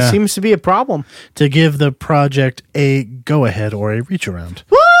 3-2 seems to be a problem. To give the project a go-ahead or a reach-around.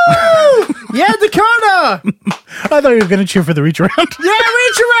 Woo! Yeah, Dakota! I thought you were going to cheer for the reach-around. Yeah,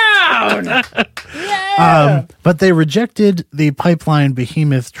 reach-around! Yeah! But they rejected the pipeline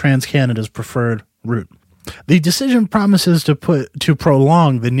behemoth TransCanada's preferred route. The decision promises to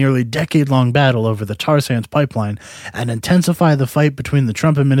prolong the nearly decade-long battle over the tar sands pipeline and intensify the fight between the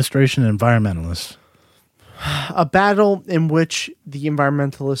Trump administration and environmentalists. A battle in which the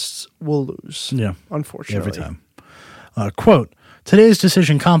environmentalists will lose. Yeah. Unfortunately. Every time. Quote, today's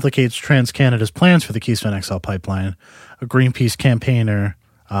decision complicates TransCanada's plans for the Keystone XL pipeline. A Greenpeace campaigner,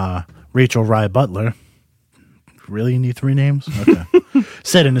 Rachel Rye Butler, really, you need 3 names? Okay.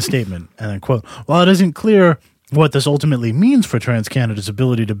 Said in a statement, and then quote, while it isn't clear what this ultimately means for TransCanada's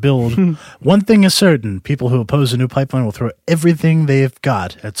ability to build, one thing is certain, people who oppose the new pipeline will throw everything they've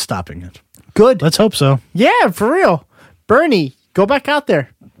got at stopping it. Good. Let's hope so. Yeah, for real. Bernie, go back out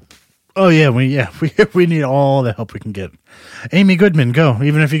there. Oh, yeah, we need all the help we can get. Amy Goodman, go,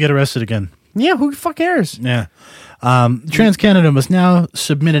 even if you get arrested again. Yeah, who the fuck cares? Yeah. TransCanada must now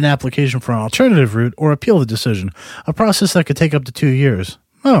submit an application for an alternative route or appeal the decision, a process that could take up to 2 years.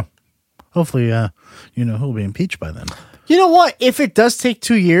 Oh, hopefully, he'll be impeached by then. You know what? If it does take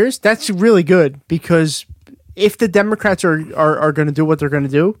 2 years, that's really good, because if the Democrats are going to do what they're going to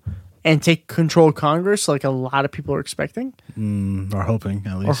do and take control of Congress, like a lot of people are expecting. Or hoping,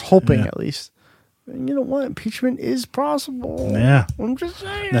 at least. Or hoping, at least. And you know what? Impeachment is possible. Yeah. I'm just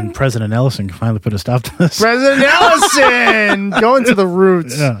saying. Then President Ellison can finally put a stop to this. President Ellison! Going to the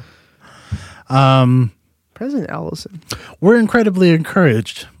roots. Yeah. President Ellison. We're incredibly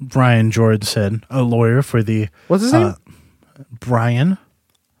encouraged, Brian Jord said, a lawyer for the... What's his name? Brian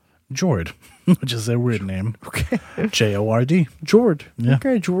Jord, which is a weird name. Okay. J-O-R-D. Jord. Yeah.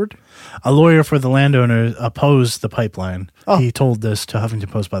 Okay, Jord. A lawyer for the landowner opposed the pipeline. Oh. He told this to Huffington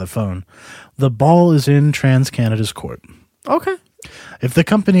Post by the phone. The ball is in TransCanada's court. Okay. If the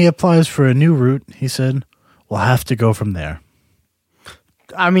company applies for a new route, he said, we'll have to go from there.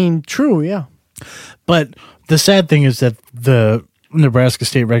 I mean, true, yeah. But the sad thing is that the Nebraska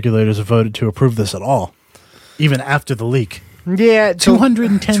state regulators have voted to approve this at all, even after the leak. Yeah.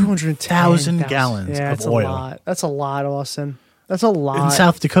 210,000 gallons of oil. A lot. That's a lot, Austin. That's a lot. In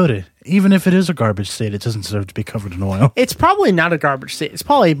South Dakota, even if it is a garbage state, it doesn't deserve to be covered in oil. It's probably not a garbage state. It's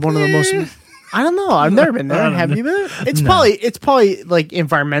probably one of the most... I don't know. I've never been there. Have you been there? It's probably like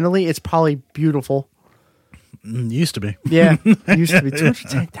environmentally, it's probably beautiful. Used to be. Yeah. Used to be.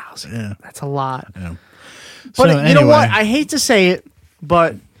 210,000. Yeah. That's a lot. Yeah. But you know what? I hate to say it,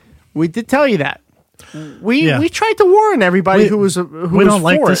 but we did tell you that. We tried to warn everybody who was we don't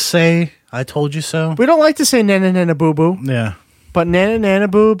like to say I told you so. We don't like to say nana nana boo boo. Yeah. But nana nana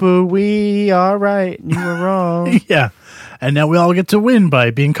boo boo, we are right. You were wrong. Yeah. And now we all get to win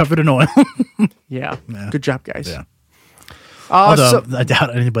by being covered in oil. Yeah. Good job, guys. Yeah. Although I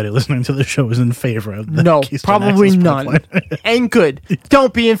doubt anybody listening to the show is in favor of the Keystone probably Access none. And good.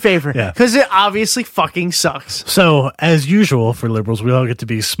 Don't be in favor. Because it obviously fucking sucks. So, as usual for liberals, we all get to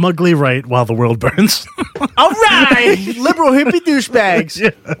be smugly right while the world burns. All right. Liberal hippie douchebags. Yeah.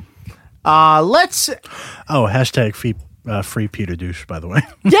 Let's... Oh, hashtag free Peter Douche, by the way.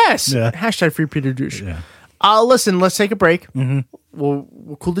 Yes. Yeah. Hashtag free Peter Douche. Yeah. Listen, let's take a break. Mm-hmm. We'll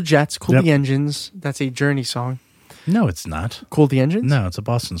cool the jets, cool the engines. That's a Journey song. No, it's not. Cool the engines? No, it's a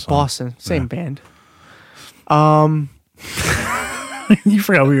Boston song. Boston, same band. You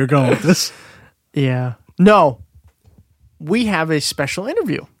forgot where you were going with this. Yeah. No. We have a special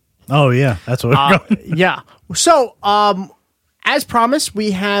interview. Oh, yeah. That's what we're going. Yeah. So, as promised, we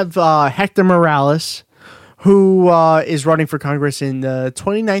have Hector Morales, who is running for Congress in the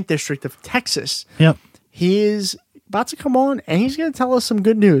 29th District of Texas. Yep. He is about to come on, and he's going to tell us some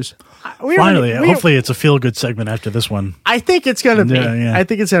good news. Finally, hopefully it's a feel-good segment after this one. I think it's going to be. Yeah. I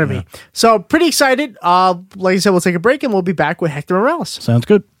think it's going to be. So, pretty excited. Like I said, we'll take a break, and we'll be back with Hector Morales. Sounds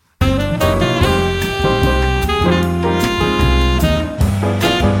good.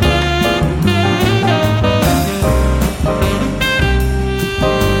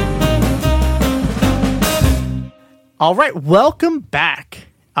 All right, welcome back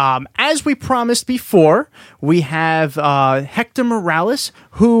As we promised before, we have Hector Morales,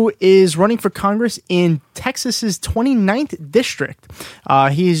 who is running for Congress in Texas's 29th district.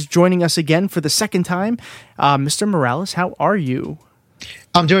 He's joining us again for the second time. Mr. Morales, how are you?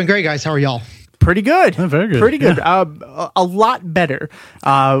 I'm doing great, guys. How are y'all? Pretty good. Oh, very good. Pretty good. Yeah. A lot better.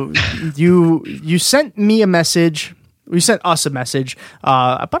 You sent me a message. You sent us a message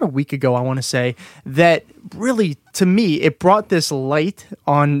about a week ago, I want to say, that really, to me, it brought this light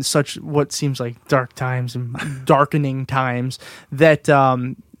on such what seems like dark times and darkening times that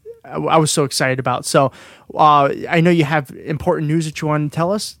I was so excited about. So I know you have important news that you want to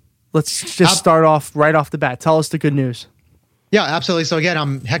tell us. Let's just start off right off the bat. Tell us the good news. Yeah, absolutely. So again,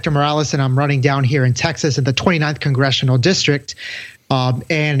 I'm Hector Morales, and I'm running down here in Texas in the 29th Congressional District.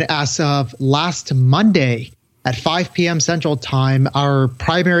 And as of last Monday, at 5 p.m. Central Time, our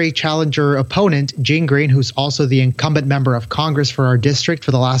primary challenger opponent, Gene Green, who's also the incumbent member of Congress for our district for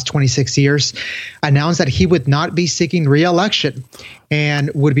the last 26 years, announced that he would not be seeking re-election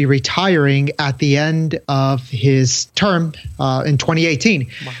and would be retiring at the end of his term in 2018,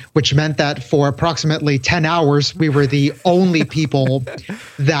 which meant that for approximately 10 hours, we were the only people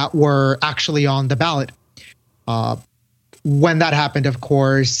that were actually on the ballot. When that happened, of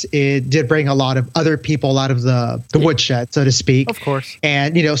course, it did bring a lot of other people out of the woodshed, so to speak. Of course.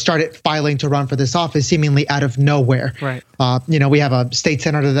 And, started filing to run for this office seemingly out of nowhere. Right. We have a state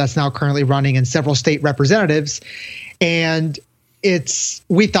senator that's now currently running and several state representatives. And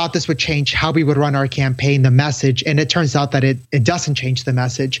we thought this would change how we would run our campaign, the message, and it turns out that it doesn't change the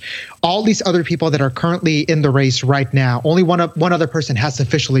message. All these other people that are currently in the race right now, only one other person has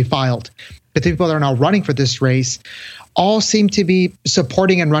officially filed. But the people that are now running for this race all seem to be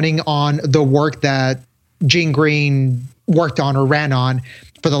supporting and running on the work that Gene Green worked on or ran on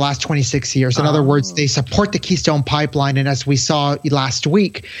for the last 26 years. In other words, they support the Keystone Pipeline. And as we saw last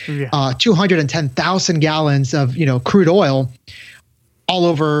week, 210,000 gallons of, crude oil all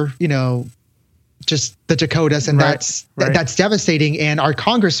over, just the Dakotas. And that's devastating. And our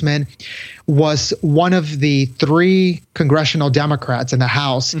congressman was one of the 3 congressional Democrats in the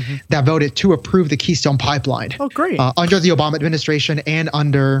House that voted to approve the Keystone Pipeline. Oh, great. Under the Obama administration and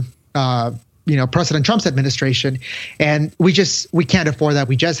under President Trump's administration. And we can't afford that.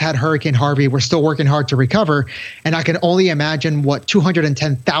 We just had Hurricane Harvey. We're still working hard to recover. And I can only imagine what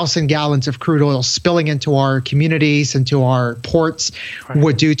 210,000 gallons of crude oil spilling into our communities, into our ports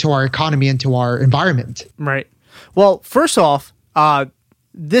would do to our economy and to our environment. Right. Well, first off,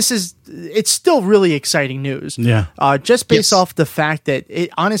 it's still really exciting news. Yeah. Just based off the fact that it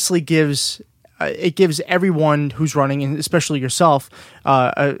honestly gives everyone who's running, and especially yourself,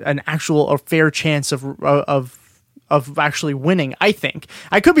 a fair chance of actually winning. I think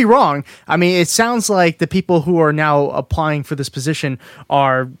I could be wrong. I mean, it sounds like the people who are now applying for this position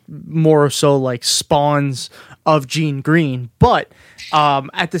are more so like spawns of Gene Green, but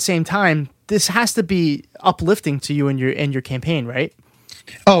at the same time, this has to be uplifting to you in your campaign, right?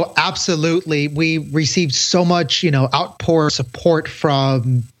 Oh, absolutely. We received so much, outpour support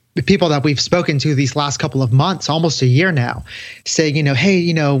from the people that we've spoken to these last couple of months, almost a year now, saying,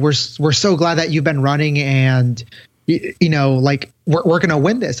 hey, we're so glad that you've been running and, we're going to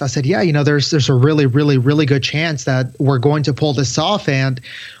win this. I said, yeah, there's a really, really, really good chance that we're going to pull this off, and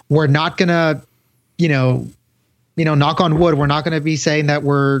we're not going to, knock on wood, we're not going to be saying that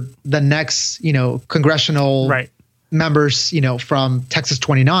we're the next, congressional members, from Texas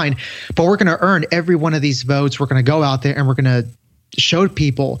 29, but we're going to earn every one of these votes. We're going to go out there and we're going to show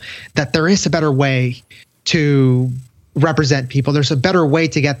people that there is a better way to represent people. There's a better way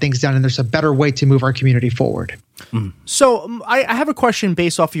to get things done, and there's a better way to move our community forward. So I have a question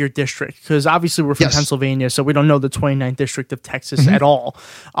based off of your district, because obviously we're from Pennsylvania, so we don't know the 29th district of Texas at all.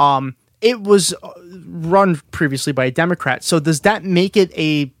 It was run previously by a Democrat. So does that make it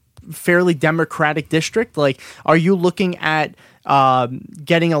a fairly Democratic district? Like, are you looking at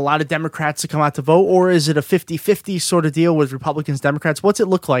getting a lot of Democrats to come out to vote, or is it a 50-50 sort of deal with Republicans, Democrats? What's it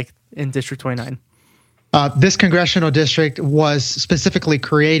look like in District 29? This congressional district was specifically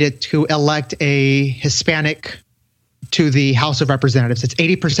created to elect a Hispanic to the House of Representatives. It's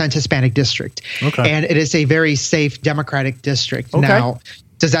 80% Hispanic district. Okay. And it is a very safe Democratic district. Okay. Now,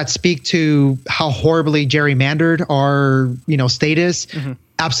 does that speak to how horribly gerrymandered our, state is? Mm-hmm.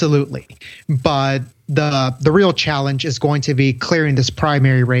 Absolutely. But the real challenge is going to be clearing this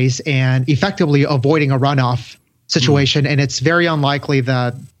primary race and effectively avoiding a runoff situation. And it's very unlikely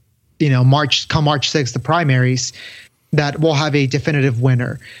that, March 6th, the primaries, that we'll have a definitive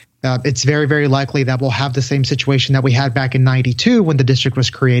winner. It's very, very likely that we'll have the same situation that we had back in 92 when the district was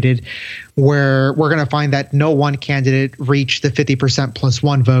created, where we're going to find that no one candidate reached the 50% plus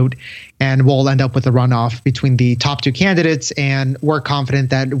one vote, and we'll end up with a runoff between the top two candidates, and we're confident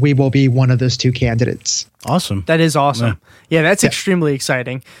that we will be one of those two candidates. Awesome. That is awesome. Yeah, that's extremely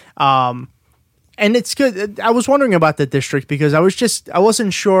exciting. And it's good. I was wondering about the district because I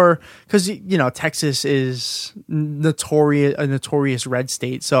wasn't sure because, Texas is a notorious red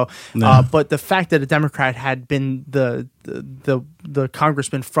state. So, but the fact that a Democrat had been the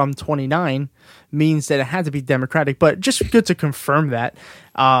congressman from 29 means that it had to be Democratic, but just good to confirm that.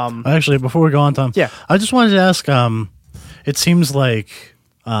 Actually, before we go on, Tom, I just wanted to ask, it seems like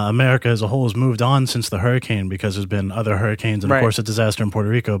America as a whole has moved on since the hurricane because there's been other hurricanes and, of course, a disaster in Puerto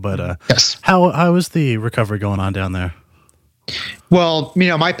Rico. But how is the recovery going on down there? Well,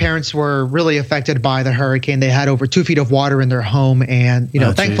 my parents were really affected by the hurricane. They had over 2 feet of water in their home. And,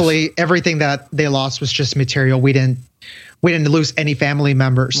 thankfully, everything that they lost was just material. We didn't lose any family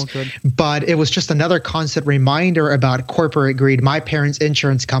members. But it was just another constant reminder about corporate greed. My parents'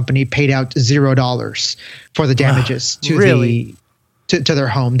 insurance company paid out $0 for the damages to their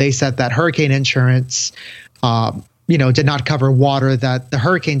home. They said that hurricane insurance, did not cover water, that the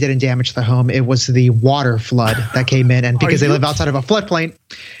hurricane didn't damage the home. It was the water flood that came in. And because they live outside of a floodplain,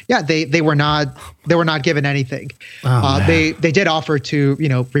 they were not given anything. They did offer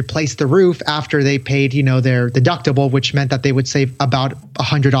to, replace the roof after they paid, their deductible, which meant that they would save about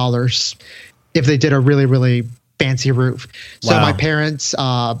 $100 if they did a really, really fancy roof. So my parents,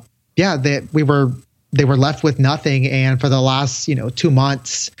 they were left with nothing. And for the last, 2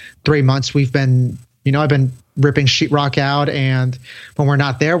 months, 3 months, we've been, I've been ripping sheetrock out. And when we're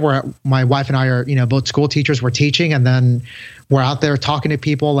not there, my wife and I are, both school teachers, we're teaching, and then we're out there talking to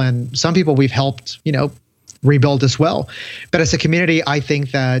people, and some people we've helped, rebuild as well. But as a community, I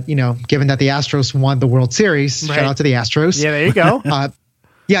think that, given that the Astros won the World Series, shout out to the Astros. Yeah, there you go.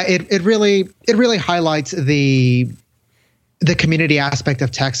 It really highlights the community aspect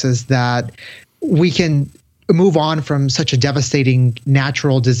of Texas, that we can move on from such a devastating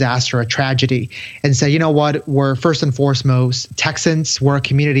natural disaster, a tragedy, and say, you know what, we're first and foremost Texans, we're a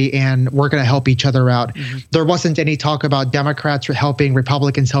community, and we're going to help each other out. There wasn't any talk about Democrats helping,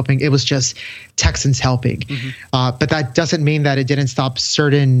 Republicans helping. It was just Texans helping. But that doesn't mean that it didn't stop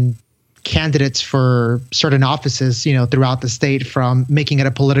certain candidates for certain offices, throughout the state from making it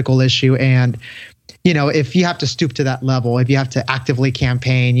a political issue. And if you have to stoop to that level, if you have to actively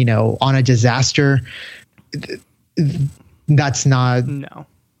campaign, on a disaster, that's not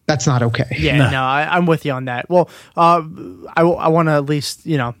okay. I'm with you on that. Well, I want to at least,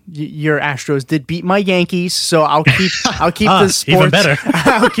 your Astros did beat my Yankees, so I'll keep the sports even better.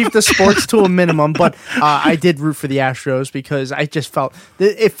 I'll keep the sports to a minimum, but I did root for the Astros because I just felt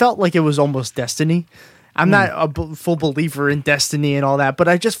like it was almost destiny. I'm not a full believer in destiny and all that, but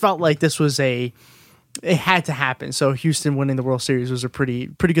I just felt like this was it had to happen. So Houston winning the World Series was a pretty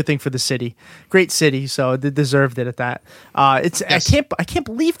good thing for the city. Great city, so they deserved it at that. I can't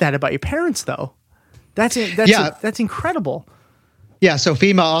believe that about your parents though. That's incredible. Yeah, so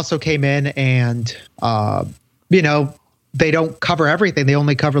FEMA also came in, and they don't cover everything. They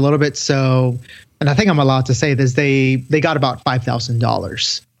only cover a little bit. So, and I think I'm allowed to say this, they got about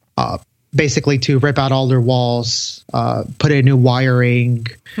 $5,000 basically to rip out all their walls, put in new wiring,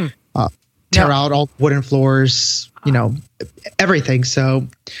 tear out all wooden floors, everything. So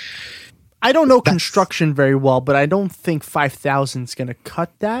I don't know construction very well, but I don't think 5,000 is going to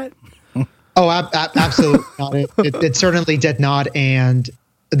cut that. Oh, absolutely not. It certainly did not. And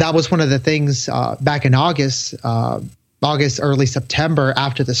that was one of the things back in August, early September,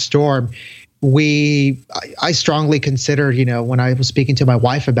 after the storm. I strongly considered, when I was speaking to my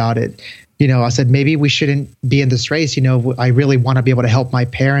wife about it, I said, maybe we shouldn't be in this race. I really want to be able to help my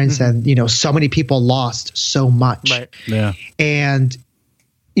parents. And, so many people lost so much. Right. Yeah. And,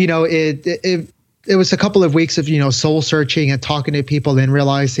 it was a couple of weeks of, soul searching and talking to people and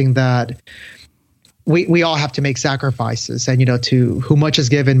realizing that we all have to make sacrifices, and, to who much is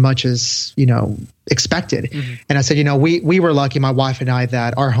given, much is, expected. And I said, we were lucky, my wife and I,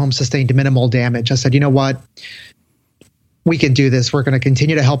 that our home sustained minimal damage. I said, you know what? We can do this. We're going to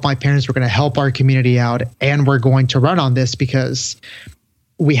continue to help my parents. We're going to help our community out, and we're going to run on this because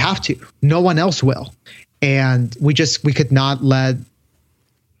we have to. No one else will. And we couldn't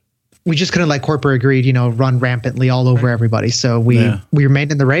let corporate greed, run rampantly all over everybody. So we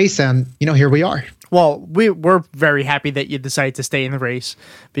remained in the race, and, here we are. Well, we're very happy that you decided to stay in the race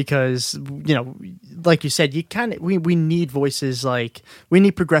because, like you said, we need voices we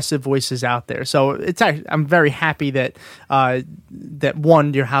need progressive voices out there. So I'm very happy that that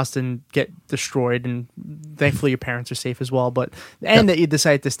one, your house didn't get destroyed, and thankfully your parents are safe as well. But that you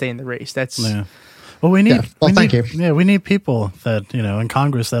decided to stay in the race. That's well, we need. Yeah. Well, thank you. Yeah, we need people that in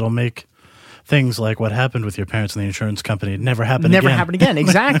Congress that'll make things like what happened with your parents and the insurance company never happen again.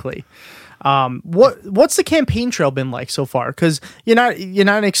 Exactly. What's the campaign trail been like so far? Because you're not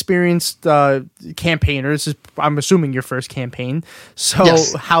an experienced campaigner. This is, I'm assuming, your first campaign. So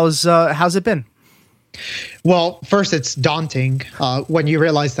yes. How's it been? Well, first, it's daunting when you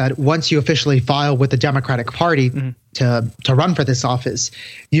realize that once you officially file with the Democratic Party to run for this office,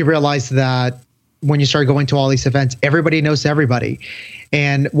 you realize that when you start going to all these events, everybody knows everybody.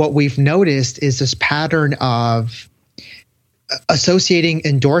 And what we've noticed is this pattern of associating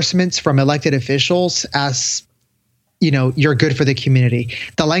endorsements from elected officials as, you're good for the community.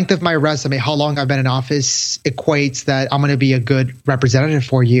 The length of my resume, how long I've been in office, equates that I'm going to be a good representative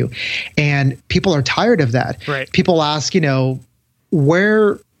for you. And people are tired of that. Right. People ask,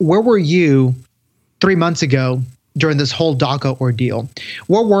 where were you 3 months ago during this whole DACA ordeal?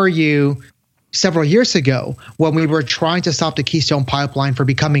 Where were you several years ago when we were trying to stop the Keystone Pipeline from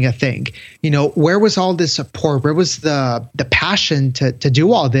becoming a thing? Where was all this support? Where was the passion to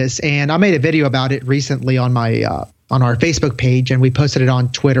do all this? And I made a video about it recently on my on our Facebook page, and we posted it on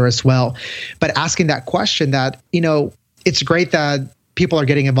Twitter as well. But asking that question that, it's great that people are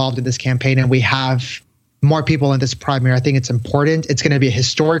getting involved in this campaign and we have more people in this primary. I think it's important. It's going to be a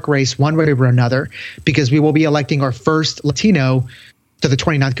historic race one way or another because we will be electing our first Latino to the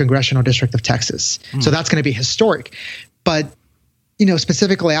 29th Congressional District of Texas. So that's going to be historic. But,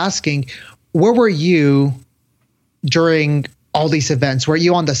 specifically asking, where were you during all these events? Were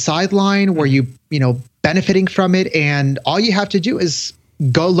you on the sideline? Were you, benefiting from it? And all you have to do is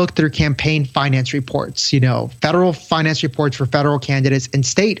go look through campaign finance reports, federal finance reports for federal candidates and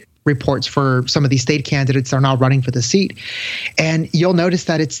state reports for some of these state candidates that are now running for the seat. And you'll notice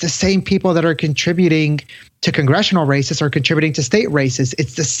that it's the same people that are contributing to congressional races are contributing to state races.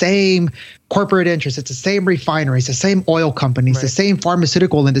 It's the same corporate interests. It's the same refineries, the same oil companies, the same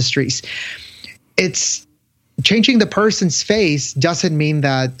pharmaceutical industries. It's changing the person's face doesn't mean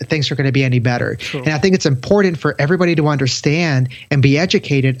that things are going to be any better. Sure. And I think it's important for everybody to understand and be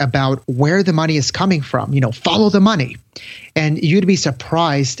educated about where the money is coming from. Follow the money. And you'd be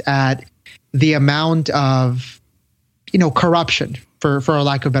surprised at the amount of, corruption, for a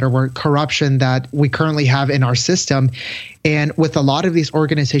lack of a better word, corruption that we currently have in our system. And with a lot of these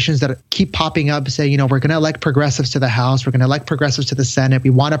organizations that keep popping up saying, we're going to elect progressives to the House, we're going to elect progressives to the Senate, we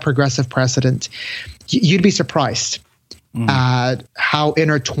want a progressive president, you'd be surprised at how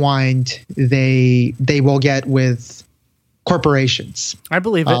intertwined they will get with corporations. I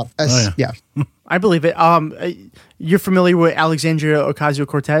believe it. Yeah. I believe it. You're familiar with Alexandria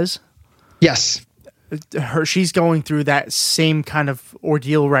Ocasio-Cortez? Yes. She's going through that same kind of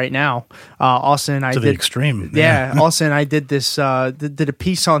ordeal right now. Austin and I did the extreme. Yeah, Austin and I did this. Did a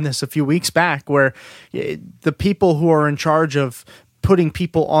piece on this a few weeks back, where the people who are in charge of putting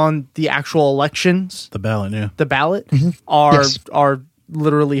people on the actual elections, the ballot, are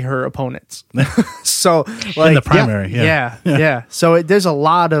literally her opponents. So, in the primary, yeah. So there's a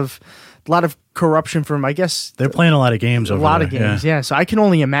lot of corruption from, I guess, they're playing a lot of games over there. A lot of games, yeah. So I can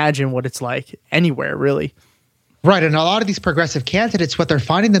only imagine what it's like anywhere, really. Right. And a lot of these progressive candidates, what they're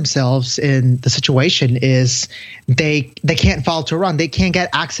finding themselves in the situation is they can't file to run. They can't get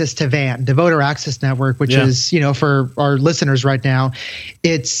access to VAN, the Voter Access Network, which is, for our listeners right now,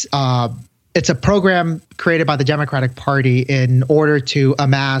 it's a program created by the Democratic Party in order to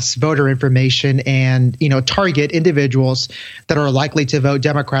amass voter information and, target individuals that are likely to vote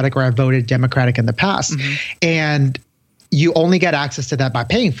Democratic or have voted Democratic in the past. And you only get access to that by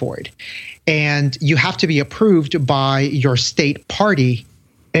paying for it. And you have to be approved by your state party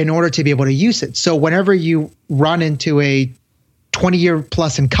in order to be able to use it. So whenever you run into a 20-year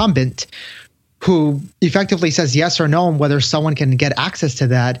plus incumbent who effectively says yes or no on whether someone can get access to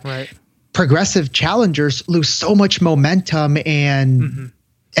that, progressive challengers lose so much momentum and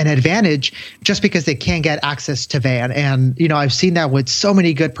an advantage just because they can't get access to VAN. And, I've seen that with so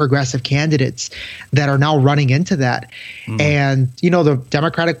many good progressive candidates that are now running into that. And, the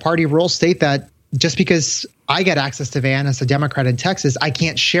Democratic Party rules state that just because I get access to VAN as a Democrat in Texas, I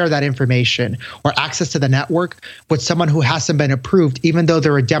can't share that information or access to the network with someone who hasn't been approved, even though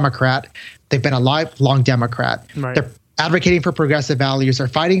they're a Democrat. They've been a lifelong Democrat. Right. They're advocating for progressive values, are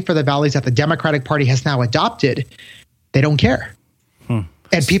fighting for the values that the Democratic Party has now adopted. They don't care.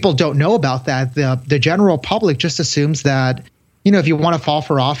 And people don't know about that. The general public just assumes that, if you want to fall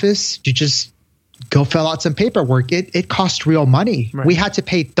for office, you just go fill out some paperwork. It costs real money. Right. We had to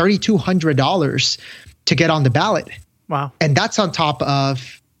pay $3,200 to get on the ballot. Wow. And that's on top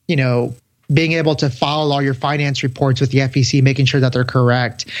of, being able to file all your finance reports with the FEC, making sure that they're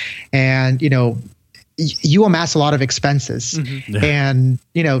correct. And, you amass a lot of expenses. Mm-hmm. Yeah. And,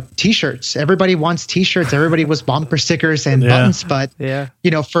 T-shirts. Everybody wants T-shirts. Everybody wants bumper stickers and buttons. But,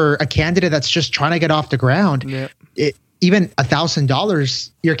 for a candidate that's just trying to get off the ground, even $1,000,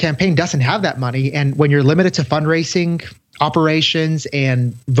 your campaign doesn't have that money. And when you're limited to fundraising operations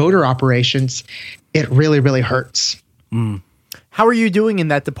and voter operations, it really, really hurts. Mm. How are you doing in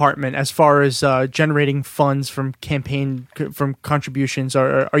that department as far as generating funds from contributions?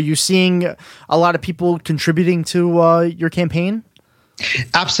 Are you seeing a lot of people contributing to your campaign?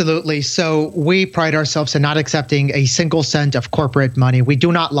 Absolutely. So we pride ourselves in not accepting a single cent of corporate money. We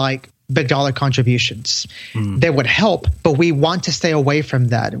do not like big dollar contributions. They would help, but we want to stay away from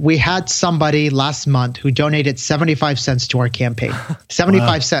that. We had somebody last month who donated 75 cents to our campaign.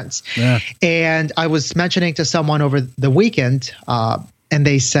 75 cents. Yeah. And I was mentioning to someone over the weekend, and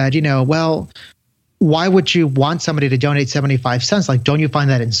they said, well, why would you want somebody to donate 75 cents? Like, don't you find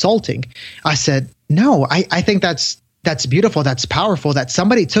that insulting? I said, no, I think that's beautiful. That's powerful that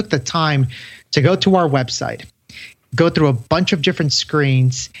somebody took the time to go to our website, go through a bunch of different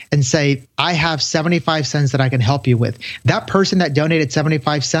screens and say, I have 75 cents that I can help you with. That person that donated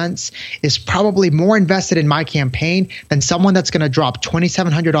 75 cents is probably more invested in my campaign than someone that's going to drop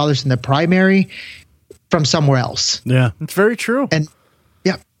 $2,700 in the primary from somewhere else. Yeah, it's very true. And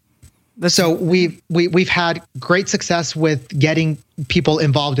so we've had great success with getting people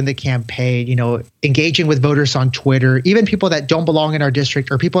involved in the campaign, engaging with voters on Twitter, even people that don't belong in our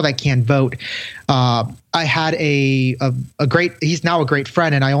district or people that can't vote. I had he's now a great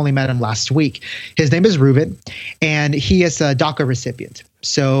friend, and I only met him last week. His name is Ruben, and he is a DACA recipient.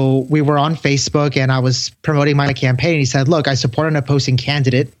 So we were on Facebook, and I was promoting my campaign. And he said, look, I support an opposing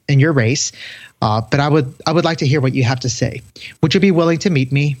candidate in your race. But I would like to hear what you have to say. Would you be willing to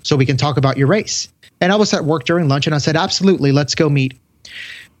meet me so we can talk about your race? And I was at work during lunch, and I said, absolutely, let's go meet.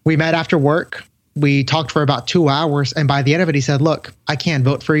 We met after work. We talked for about 2 hours. And by the end of it, he said, look, I can't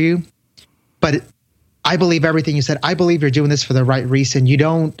vote for you, but I believe everything you said. I believe you're doing this for the right reason. You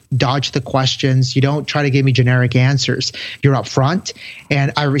don't dodge the questions. You don't try to give me generic answers. You're upfront,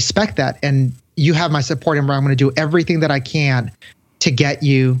 and I respect that. And you have my support, and I'm going to do everything that I can to get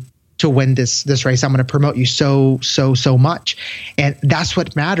you to win this race. I'm going to promote you so much. And that's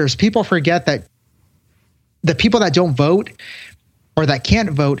what matters. People forget that the people that don't vote or that can't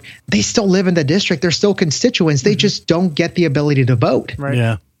vote, they still live in the district. They're still constituents. They just don't get the ability to vote. Right.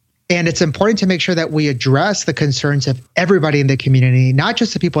 Yeah. And it's important to make sure that we address the concerns of everybody in the community, not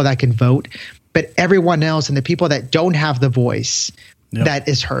just the people that can vote, but everyone else and the people that don't have the voice that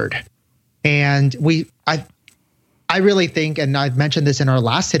is heard. And I really think, and I've mentioned this in our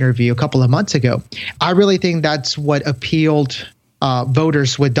last interview a couple of months ago, I really think that's what appealed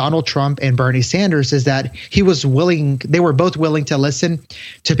voters with Donald Trump and Bernie Sanders, is that they were both willing to listen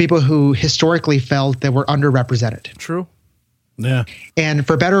to people who historically felt that were underrepresented. True. Yeah. And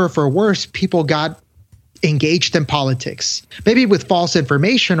for better or for worse, people got engaged in politics, maybe with false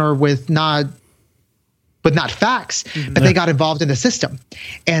information or with not facts, but they got involved in the system.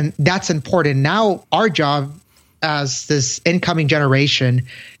 And that's important. Now our job as this incoming generation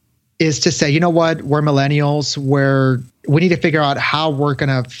is to say, you know what, we're millennials, we need to figure out how we're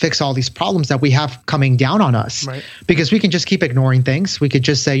going to fix all these problems that we have coming down on us. Right. Because we can just keep ignoring things. We could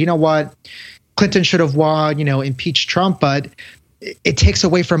just say, you know what, Clinton should have won, impeach Trump, but it takes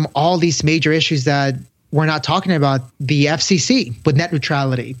away from all these major issues that we're not talking about. The FCC with net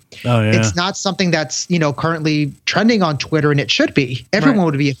neutrality. Oh, yeah. It's not something that's, currently trending on Twitter, and it should be. Everyone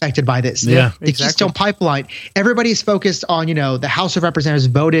would be affected by this. Yeah, the Keystone Pipeline. Everybody's focused on, the House of Representatives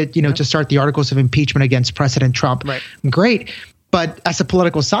voted, to start the articles of impeachment against President Trump. Right. Great. But as a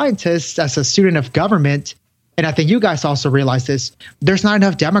political scientist, as a student of government, and I think you guys also realize this, there's not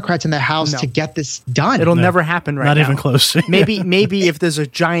enough Democrats in the House to get this done. It'll never happen right now. Not even close. Maybe if there's a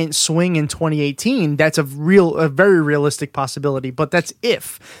giant swing in 2018, that's a very realistic possibility. But that's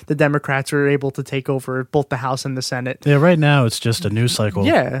if the Democrats are able to take over both the House and the Senate. Yeah, right now it's just a news cycle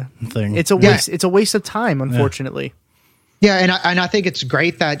thing. It's a waste. It's a waste of time, unfortunately. Yeah, and I think it's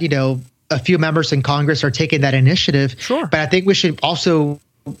great that, a few members in Congress are taking that initiative. Sure. But I think we should also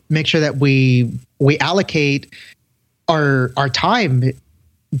make sure that we allocate our time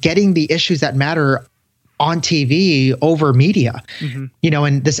getting the issues that matter on TV over media. Mm-hmm.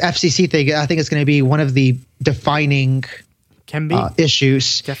 And this FCC thing, I think is going to be one of the defining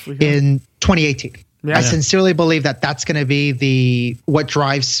issues in 2018. Yeah. I sincerely believe that that's going to be what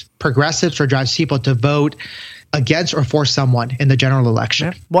drives progressives or drives people to vote against or for someone in the general election.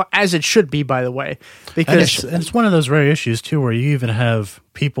 Yeah. Well, as it should be, by the way, because it's one of those rare issues too, where you even have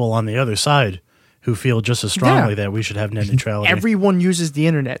people on the other side who feel just as strongly that we should have net neutrality. Everyone uses the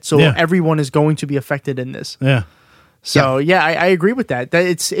internet, so everyone is going to be affected in this. Yeah. So I agree with that. That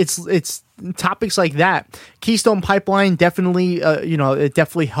it's topics like that. Keystone Pipeline definitely, it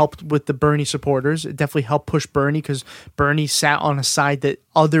definitely helped with the Bernie supporters. It definitely helped push Bernie because Bernie sat on a side that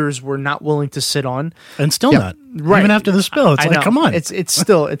others were not willing to sit on, and still not. Right. Even after the spill, it's come on.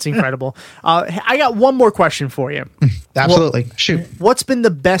 It's incredible. I got one more question for you. Absolutely, shoot. What's been the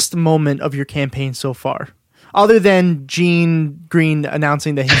best moment of your campaign so far, other than Gene Green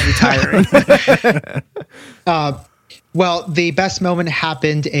announcing that he's retiring? Well, the best moment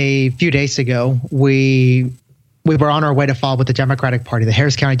happened a few days ago. We were on our way to file with the Democratic Party, the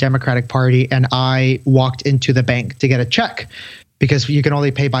Harris County Democratic Party, and I walked into the bank to get a check because you can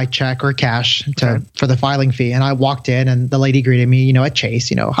only pay by check or cash for the filing fee. And I walked in, and the lady greeted me, at Chase,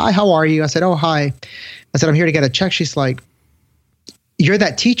 hi, how are you? I said, oh, hi. I said, I'm here to get a check. She's like, you're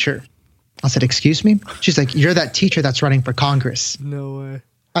that teacher. I said, excuse me? She's like, you're that teacher that's running for Congress. No way.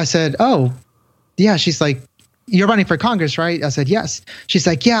 I said, oh, yeah. She's like, you're running for Congress, right? I said, yes. She's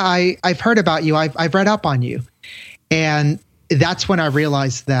like, yeah, I've heard about you. I've read up on you. And that's when I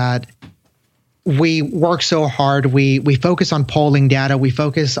realized that we work so hard. We focus on polling data. We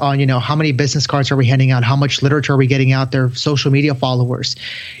focus on, how many business cards are we handing out? How much literature are we getting out there? Social media followers.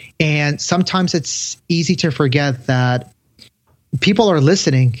 And sometimes it's easy to forget that people are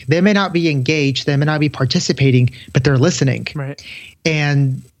listening. They may not be engaged. They may not be participating, but they're listening. Right.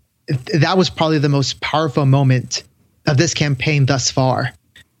 And that was probably the most powerful moment of this campaign thus far,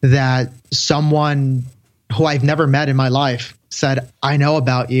 that someone who I've never met in my life said, I know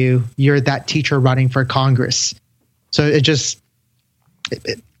about you. You're that teacher running for Congress. So that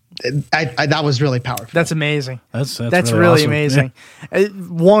was really powerful. That's amazing. That's really awesome. Amazing. Yeah.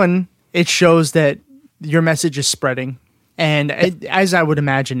 One, it shows that your message is spreading. And as I would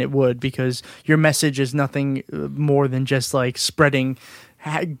imagine it would, because your message is nothing more than just like spreading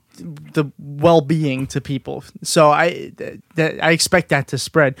the well-being to people. So I expect that to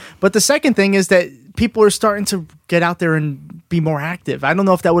spread. But the second thing is that people are starting to get out there and be more active. I don't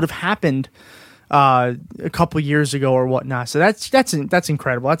know if that would have happened a couple years ago or whatnot. So that's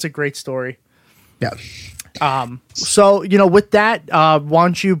incredible. That's a great story. Yeah. So, with that, why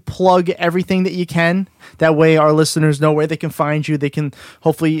don't you plug everything that you can? That way our listeners know where they can find you. They can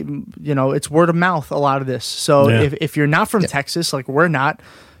hopefully, it's word of mouth, a lot of this. So if you're not from Texas, like we're not,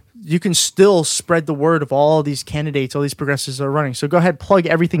 you can still spread the word of all these candidates, all these progressives that are running. So go ahead, plug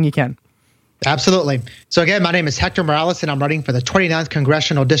everything you can. Absolutely. So again, my name is Hector Morales, and I'm running for the 29th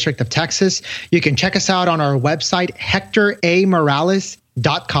Congressional District of Texas. You can check us out on our website,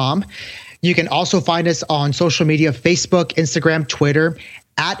 hectoramorales.com. You can also find us on social media, Facebook, Instagram, Twitter,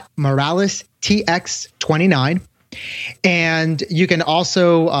 at MoralesTX29. And you can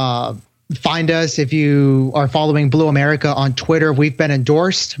also find us if you are following Blue America on Twitter. We've been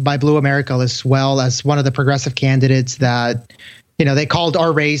endorsed by Blue America as well as one of the progressive candidates that, they called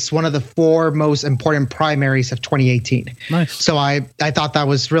our race one of the 4 most important primaries of 2018. Nice. So I thought that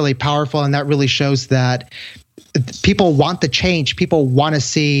was really powerful, and that really shows that people want the change. People want to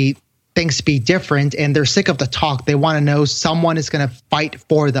see things be different, and they're sick of the talk. They want to know someone is going to fight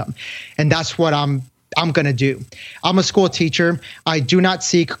for them. And that's what I'm going to do. I'm a school teacher. I do not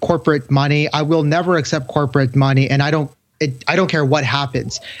seek corporate money. I will never accept corporate money, and I don't care what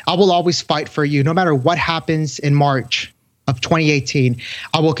happens. I will always fight for you. No matter what happens in March of 2018,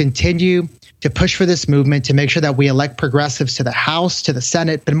 I will continue to push for this movement to make sure that we elect progressives to the House, to the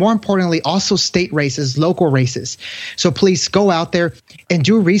Senate, but more importantly, also state races, local races. So please go out there and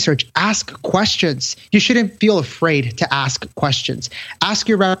do research, ask questions. You shouldn't feel afraid to ask questions. Ask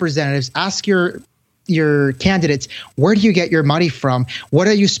your representatives, ask your candidates, where do you get your money from? What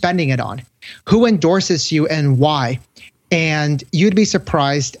are you spending it on? Who endorses you and why? And you'd be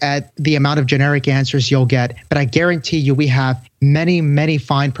surprised at the amount of generic answers you'll get. But I guarantee you, we have many, many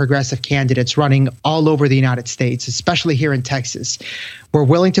fine progressive candidates running all over the United States, especially here in Texas. We're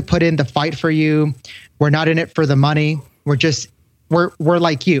willing to put in the fight for you. We're not in it for the money. We're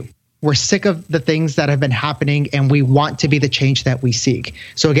like you. We're sick of the things that have been happening, and we want to be the change that we seek.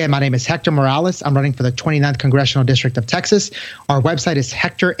 So again, my name is Hector Morales. I'm running for the 29th Congressional District of Texas. Our website is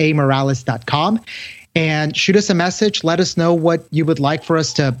hectoramorales.com. And shoot us a message. Let us know what you would like for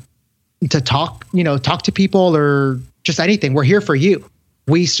us to talk to people or just anything. We're here for you.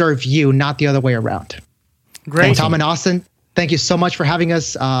 We serve you, not the other way around. Great. And Tom and Austin, thank you so much for having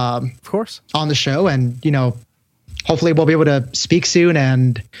us. Of course, on the show, and hopefully we'll be able to speak soon.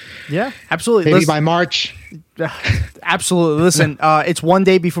 And yeah, absolutely. Maybe by March. Absolutely. Listen, it's one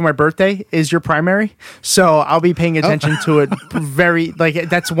day before my birthday is your primary, so I'll be paying attention to it.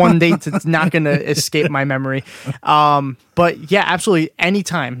 That's one date that's not going to escape my memory. But yeah, absolutely.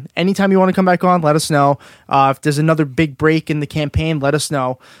 Anytime you want to come back on, let us know. If there's another big break in the campaign, let us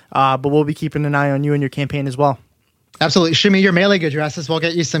know. But we'll be keeping an eye on you and your campaign as well. Absolutely. Shoot me your mailing addresses. We'll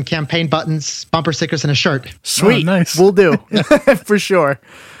get you some campaign buttons, bumper stickers, and a shirt. Sweet. Oh, nice. We'll do. For sure.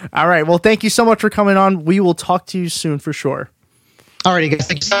 All right. Well, thank you so much for coming on. We will talk to you soon for sure. All righty, guys.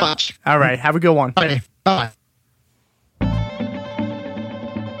 Thank you so much. All right. Have a good one. All righty. Bye.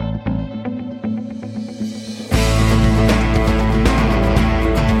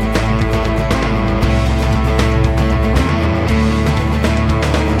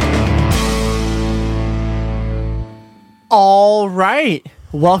 All right.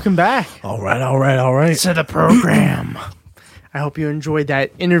 Welcome back. All right. To the program. I hope you enjoyed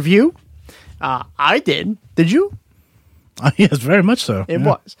that interview. I did. Did you? Yes, very much so. It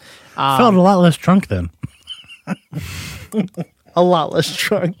was. Felt a lot less drunk then. A lot less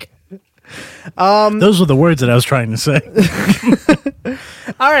drunk. Those were the words that I was trying to say.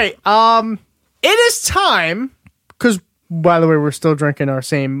 All right. It is time, because, by the way, we're still drinking our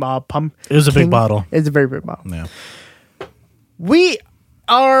same pump. It was a big bottle. It's a very big bottle. Yeah. We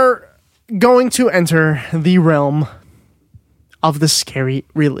are going to enter the realm of the scary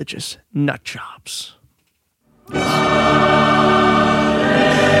religious nut jobs.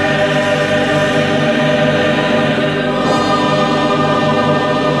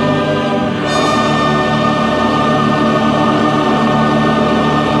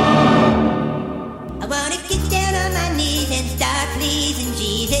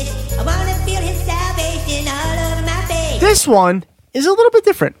 This one is a little bit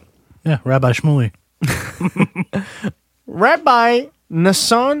different. Yeah, Rabbi Shmuley. Rabbi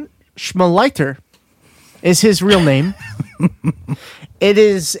Nassan Shmuliter is his real name. It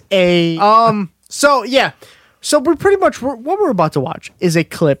is a So we're pretty much what we're about to watch is a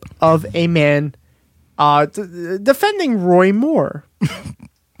clip of a man defending Roy Moore.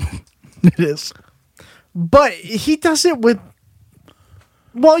 It is, but he does it with.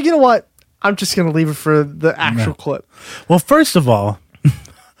 Well, you know what? I'm just going to leave it for the actual clip. Well, first of all,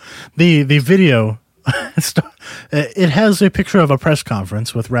 the video, it has a picture of a press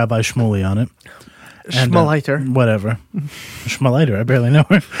conference with Rabbi Shmuley on it. Shmuliter. Whatever. Shmuliter, I barely know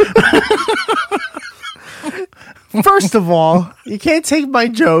her. First of all, you can't take my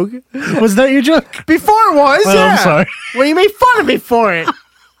joke. Was that your joke? Before it was, well, yeah. I'm sorry. Well, you made fun of me for it.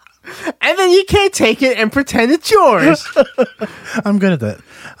 And then you can't take it and pretend it's yours. I'm good at that.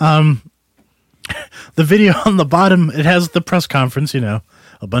 The video on the bottom, it has the press conference, a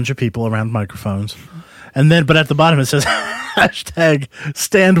bunch of people around microphones. But at the bottom it says, hashtag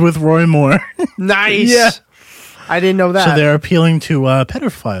stand with Roy Moore. Nice. Yeah. I didn't know that. So they're appealing to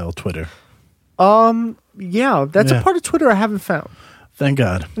pedophile Twitter. Yeah, that's a part of Twitter I haven't found. Thank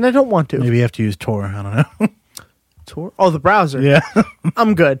God. And I don't want to. Maybe you have to use Tor. I don't know. Tor? Oh, the browser. Yeah.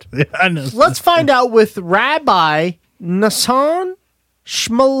 I'm good. Yeah, I know. Let's find out what Rabbi Nassan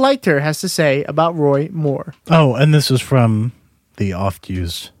Shmuliter has to say about Roy Moore. Oh, and this is from the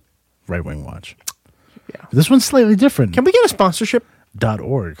oft-used Right Wing Watch. Yeah. This one's slightly different. Can we get a sponsorship?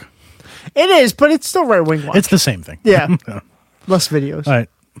 .org. It is, but it's still Right Wing Watch. It's the same thing. Yeah. Less videos. All right.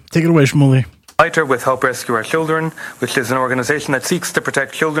 Take it away, Shmuley. With Help Rescue Our Children, which is an organization that seeks to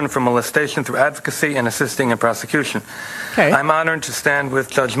protect children from molestation through advocacy and assisting in prosecution. Okay. I'm honored to stand with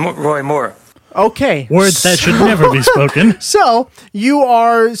Judge Roy Moore. Okay. Words that should never be spoken. So, you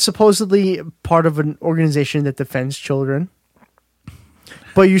are supposedly part of an organization that defends children,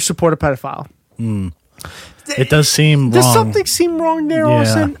 but you support a pedophile. It does seem wrong. Does something seem wrong there, Yeah.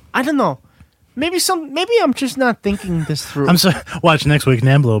 Austin? I don't know. Maybe I'm just not thinking this through. Watch next week.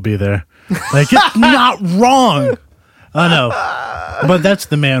 Nambla will be there. Like, it's not wrong. I know. But that's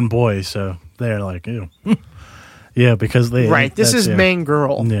the man boy, so they're like, ew. Yeah, because they... Right, this is man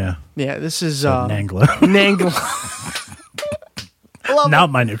girl. Yeah. Yeah, this is... Nangla. Nangla. Not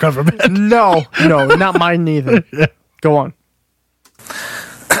my new cover band. No, not mine neither. Go on.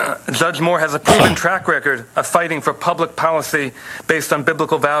 Judge Moore has a proven track record of fighting for public policy based on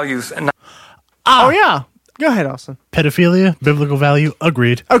biblical values. And Oh, yeah. Go ahead, Austin. Pedophilia, biblical value,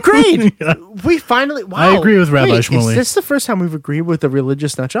 agreed. Agreed. Yeah. We finally... Wow. I agree with Rabbi Shmuley. Is this the first time we've agreed with a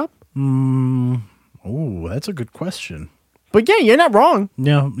religious nut job? Oh, that's a good question. But yeah, you're not wrong.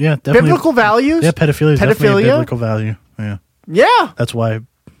 Yeah, definitely. Biblical values? Yeah, pedophilia is definitely a biblical value. Yeah. Yeah. That's why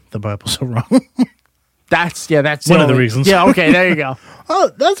the Bible's so wrong. That's one of the reasons. Yeah, okay, there you go.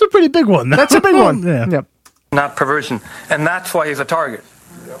 Oh, that's a pretty big one. That's a big one. Yeah. Yep. Not perversion. And that's why he's a target.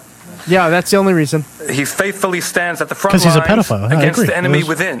 Yeah, that's the only reason. He faithfully stands at the front 'Cause he's a lines pedophile. I against agree. the enemy It was-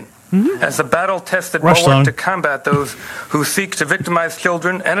 within. Mm-hmm. As a battle-tested Rush bulwark song. to combat those who seek to victimize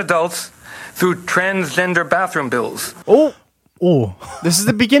children and adults through transgender bathroom bills. Oh, Oh, this is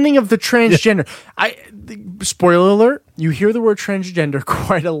the beginning of the transgender. Spoiler alert, you hear the word transgender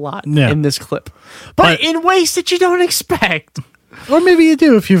quite a lot in this clip. But in ways that you don't expect. Or maybe you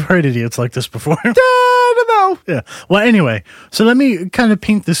do if you've heard idiots like this before. I don't know. Yeah. Well, anyway, so let me kind of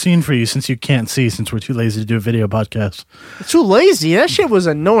paint the scene for you since you can't see, since we're too lazy to do a video podcast. Too lazy? That shit was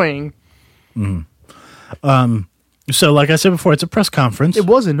annoying. So like I said before, it's a press conference. It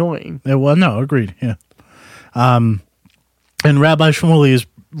was annoying. No, agreed. Yeah. And Rabbi Shmuley is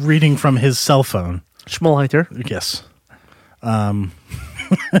reading from his cell phone. Shmuliter. Yes.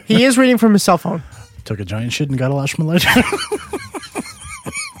 He is reading from his cell phone. Took a giant shit and got a lot of Shmuliter.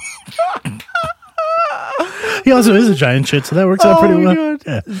 He also is a giant shit, so that works out pretty well. God.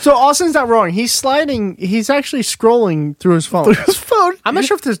 Yeah. So Austin's not wrong. He's sliding. He's actually scrolling through his phone. I'm not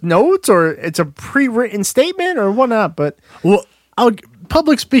sure if there's notes or it's a pre-written statement or whatnot, but... Well,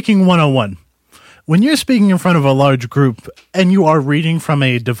 public speaking 101. When you're speaking in front of a large group and you are reading from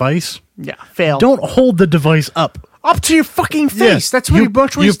a device... Yeah, fail. Don't hold the device up. Up to your fucking face. That's what you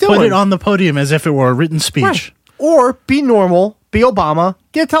he's doing. You put it on the podium as if it were a written speech. Right. Or be normal, be Obama,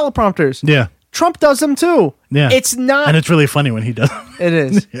 get teleprompters. Yeah. Trump does them too. Yeah. It's not... And it's really funny when he does. It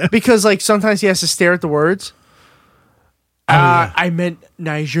is. Yeah. Because like sometimes he has to stare at the words. I meant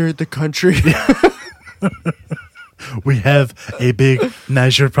Niger, the country. We have a big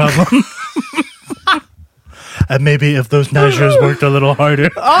Niger problem. And maybe if those Nigers worked a little harder.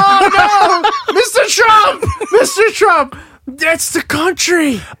 Oh no! Mr. Trump! Mr. Trump! That's the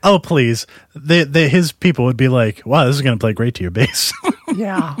country! Oh, please. His people would be like, wow, this is going to play great to your base.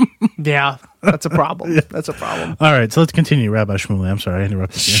 Yeah. Yeah. That's a problem. That's a problem. All right, so let's continue, Rabbi Shmuley. I'm sorry, I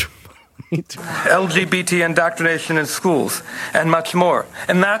interrupted you. LGBT indoctrination in schools, and much more.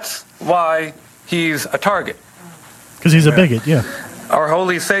 And that's why he's a target. Because he's a bigot, yeah. Our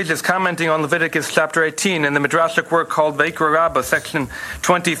holy sages commenting on Leviticus chapter 18 in the Midrashic work called Vayikra Rabbah, section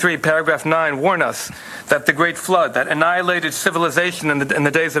 23, paragraph 9, warn us that the great flood that annihilated civilization in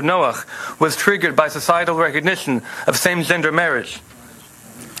the days of Noah was triggered by societal recognition of same-gender marriage,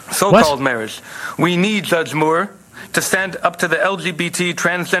 so-called marriage. We need, Judge Moore, to stand up to the LGBT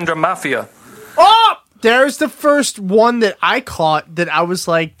transgender mafia. Oh! There's the first one that I caught that I was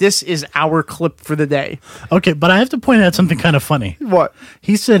like, this is our clip for the day. Okay, but I have to point out something kind of funny. What?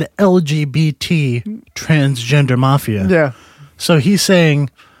 He said LGBT transgender mafia. Yeah. So he's saying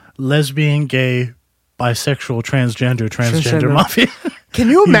lesbian, gay, bisexual, transgender mafia. Can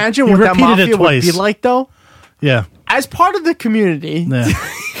you imagine what that mafia would be like, though? Yeah. As part of the community, Yeah.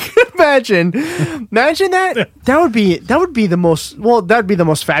 imagine that. That would be the most. Well, that'd be the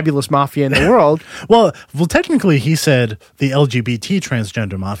most fabulous mafia in the world. Well, technically, he said the LGBT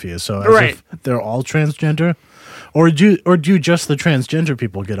transgender mafia. So, as if they're all transgender, or do just the transgender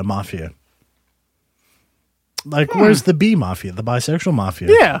people get a mafia? Like, where's the B mafia, the bisexual mafia?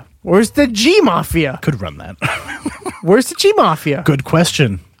 Yeah, where's the G mafia? Could run that. Where's the G mafia? Good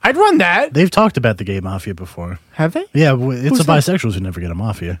question. I'd run that. They've talked about the gay mafia before. Have they? Yeah, it's the bisexuals who never get a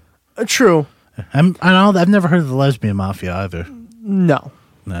mafia. True. I've never heard of the lesbian mafia either. No.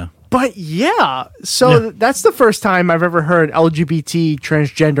 But yeah, that's the first time I've ever heard LGBT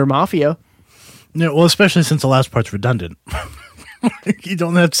transgender mafia. Yeah, well, especially since the last part's redundant. You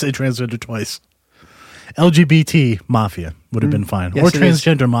don't have to say transgender twice. LGBT mafia would have been fine. Yes, or it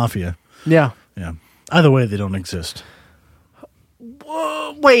transgender mafia. Yeah. Yeah. Either way, they don't exist.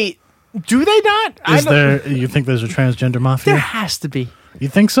 Wait, do they not? You think there's a transgender mafia? There has to be. You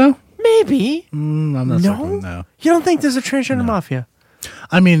think so? Maybe. I'm not certain, no. You don't think there's a transgender mafia?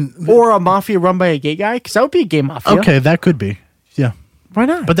 I mean... Or a mafia run by a gay guy? Because that would be a gay mafia. Okay, that could be. Yeah. Why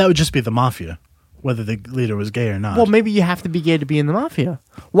not? But that would just be the mafia, whether the leader was gay or not. Well, maybe you have to be gay to be in the mafia.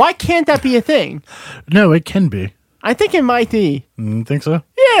 Why can't that be a thing? No, it can be. I think it might be. Think so?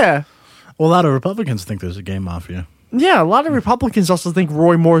 Yeah. Well, a lot of Republicans think there's a gay mafia. Yeah, a lot of Republicans also think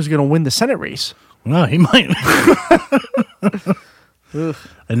Roy Moore is going to win the Senate race. Well, he might.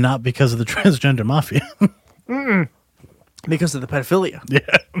 And not because of the transgender mafia. Because of the pedophilia. Yeah.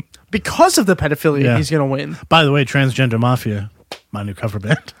 Because of the pedophilia, he's going to win. By the way, transgender mafia, my new cover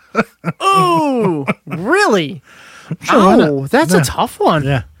band. Oh, really? Sure, that's a tough one.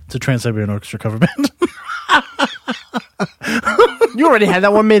 Yeah, it's a Trans-Siberian Orchestra cover band. You already had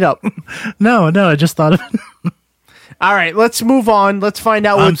that one made up. No, I just thought of it. All right, let's move on. Let's find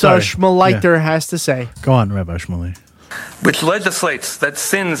out what Schmeleiter has to say. Go on, Rabbi Shmuley. Which legislates that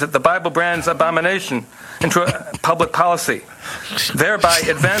sins that the Bible brands abomination into a public policy, thereby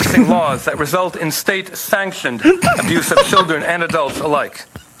advancing laws that result in state-sanctioned abuse of children and adults alike.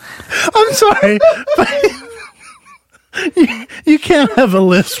 I'm sorry, but you can't have a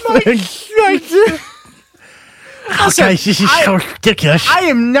lisp. Guys, this is so ridiculous.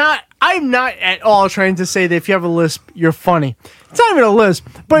 I'm not at all trying to say that if you have a lisp, you're funny. It's not even a lisp.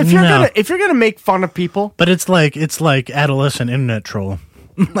 But if you're gonna make fun of people, but it's like adolescent internet troll.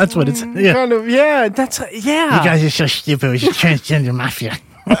 That's what it's. Yeah, kind of. Yeah, that's yeah. You guys are so stupid. It's transgender mafia.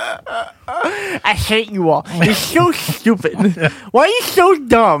 I hate you all. You're so stupid. Why are you so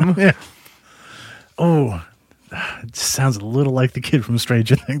dumb? Yeah. Oh, it sounds a little like the kid from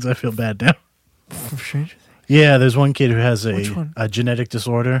Stranger Things. I feel bad now. From Stranger Things? Yeah, there's one kid who has a genetic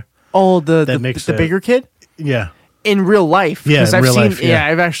disorder. Oh, the bigger kid? Yeah. In real life. Yeah, in real life. Yeah,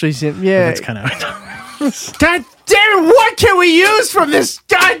 I've actually seen. Yeah, that's kind of. God damn it! What can we use from this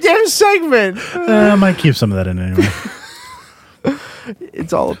goddamn segment? I might keep some of that in anyway.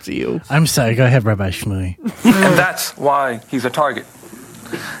 It's all up to you. I'm sorry. Go ahead, Rabbi Shmuley. And that's why he's a target.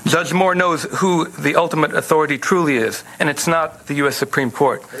 Judge Moore knows who the ultimate authority truly is, and it's not the U.S. Supreme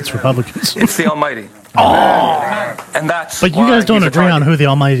Court. It's Republicans. It's the Almighty. And that's But you guys don't agree on who the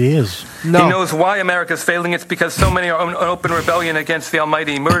Almighty is. No. He knows why America's failing. It's because so many are in open rebellion against the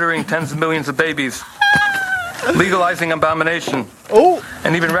Almighty, murdering tens of millions of babies, legalizing abomination,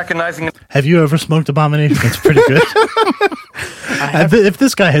 and even recognizing... Have you ever smoked abomination? It's pretty good. If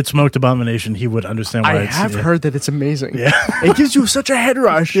this guy had smoked abomination, he would understand why I have heard that it's amazing. Yeah. It gives you such a head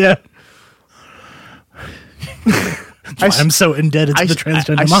rush. Yeah. I'm so indebted to the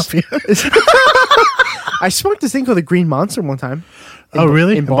transgender mafia. I smoked this thing called the Green Monster one time.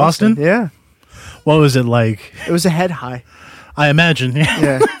 Really? In Boston? Yeah. What was it like? It was a head high. I imagine.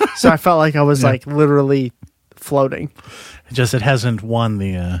 Yeah. So I felt like I was like literally floating. It hasn't won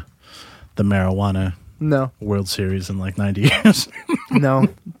the marijuana World Series in like 90 years. No.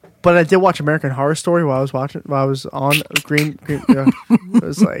 But I did watch American Horror Story while I was on Green. I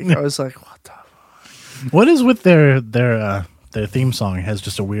was like, what the fuck? What is with their theme song? It has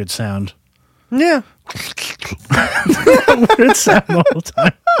just a weird sound. Yeah. Weird sound the whole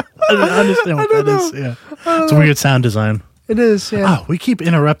time. I don't understand what that is. Yeah. It's a weird sound design. It is, yeah. Oh, we keep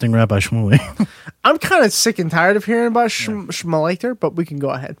interrupting Rabbi Shmuley. I'm kind of sick and tired of hearing about Schmeleiter, but we can go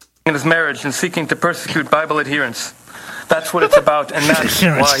ahead. In his marriage and seeking to persecute Bible adherents. That's what it's about, and that's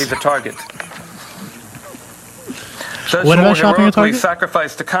why he's a target. Judge Moore heroically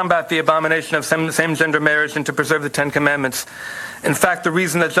sacrificed to combat the abomination of same-gender marriage and to preserve the Ten Commandments. In fact, the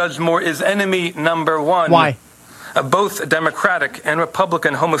reason that Judge Moore is enemy number one... Why? Of both Democratic and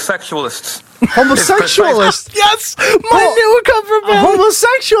Republican homosexualists. Homosexualists? Yes! My new cover band!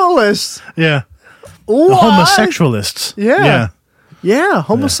 Homosexualists! Yeah. What? The homosexualists. Yeah. Yeah,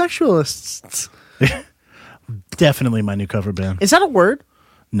 homosexualists. Definitely my new cover band. Is that a word?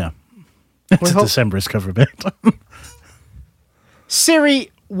 No. It's a Decemberist cover band.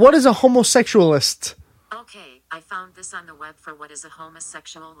 Siri, what is a homosexualist? Okay, I found this on the web for what is a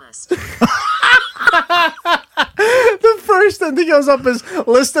homosexualist. The first thing that goes up is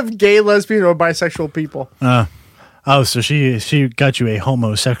list of gay, lesbian, or bisexual people. So she got you a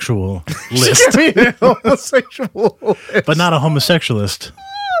homosexual list. She gave me a homosexual list. But not a homosexualist.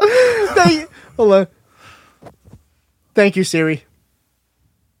 Hold on. Thank you, Siri.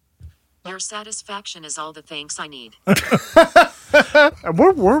 Your satisfaction is all the thanks I need.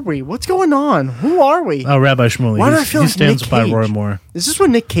 Where were we? What's going on? Who are we? Oh, Rabbi Shmuley. Why do I feel he like stands Nick by Cage? Roy Moore. Is this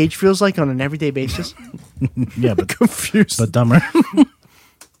what Nick Cage feels like on an everyday basis? Yeah, but confused, but dumber.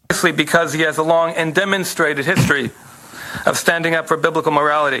 Because he has a long and demonstrated history of standing up for biblical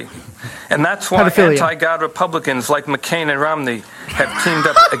morality. And that's why anti-God Republicans like McCain and Romney have teamed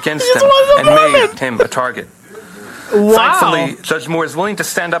up against him and made him a target. Wow. Thankfully, Judge Moore is willing to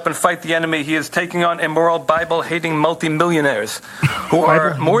stand up and fight the enemy. He is taking on immoral, Bible-hating multimillionaires who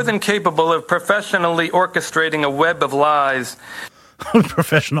are more than capable of professionally orchestrating a web of lies.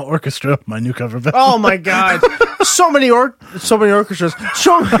 Professional orchestra, my new cover band. Oh my God! so many orchestras,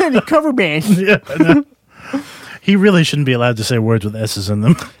 so many cover bands. Yeah, I know. He really shouldn't be allowed to say words with S's in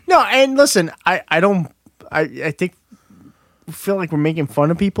them. No, and listen, I feel like we're making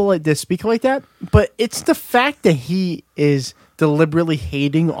fun of people that speak like that, but it's the fact that he is deliberately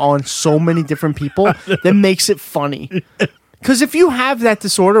hating on so many different people that makes it funny. Because if you have that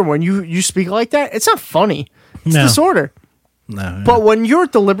disorder when you speak like that, it's not funny. It's disorder. No. But when you're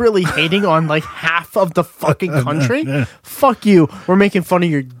deliberately hating on like half of the fucking country, fuck you. We're making fun of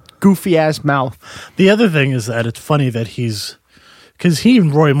your goofy ass mouth. The other thing is that it's funny that because he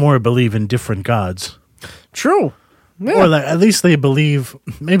and Roy Moore believe in different gods. True. Yeah. Or at least they believe,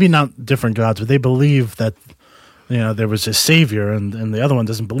 maybe not different gods, but they believe that there was a savior, and the other one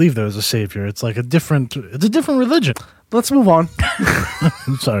doesn't believe there was a savior. It's like a different religion. Let's move on.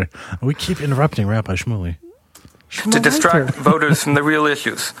 I'm sorry. We keep interrupting Rabbi Shmuley. To distract voters from the real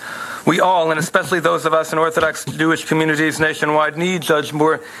issues. We all, and especially those of us in Orthodox Jewish communities nationwide, need Judge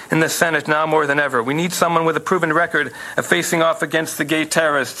Moore in the Senate now more than ever. We need someone with a proven record of facing off against the gay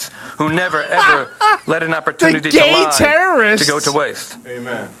terrorists who never, ever let an opportunity to lie to go to waste.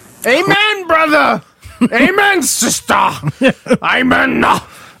 Amen. Amen, brother. Amen, sister. Amen.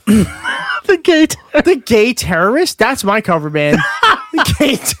 The gay terrorist? That's my cover band. The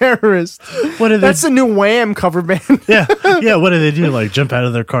gay terrorist. That's the new Wham cover band. Yeah. What do they do? Like jump out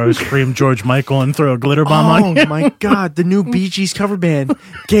of their car, scream George Michael, and throw a glitter bomb on you? Oh my God. The new Bee Gees cover band.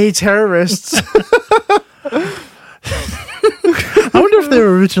 Gay terrorists. I wonder if they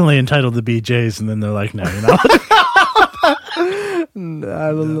were originally entitled the BJs and then they're like, no, you're not. I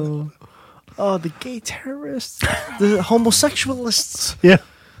don't know. Oh, the gay terrorists. The homosexualists. Yeah.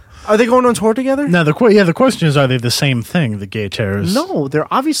 Are they going on tour together? No, the question is, are they the same thing, the gay terrorists? No,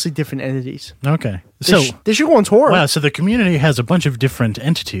 they're obviously different entities. Okay. They should go on tour. Wow, so the community has a bunch of different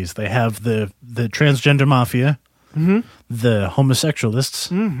entities. They have the transgender mafia, the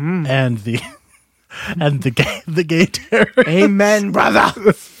homosexualists, and the gay terrorists. Amen, brother.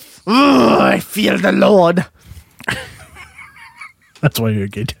 Ooh, I feel the Lord. That's why you're a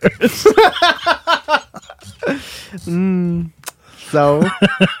gay terrorist.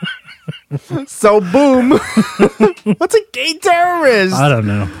 So boom. What's a gay terrorist? I don't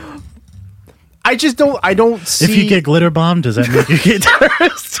know. I don't see. If you get glitter bombed, does that make you a gay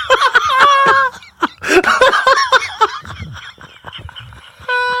terrorist?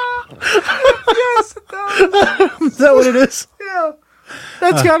 Yes, it does. Is that what it is? Yeah.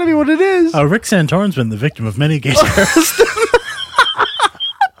 That's gotta be what it is. Rick Santorin's been the victim of many gay terrorists.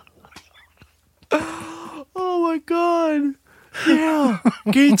 Oh my God. Yeah.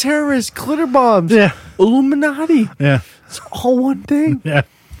 Gay terrorists, glitter bombs. Yeah. Illuminati. Yeah. It's all one thing. Yeah.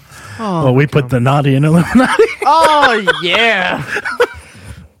 Oh, well, we put the naughty in Illuminati. Oh, yeah.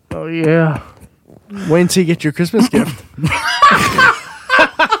 Oh, yeah. Wait until you get your Christmas gift.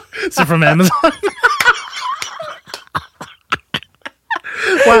 Is it from Amazon?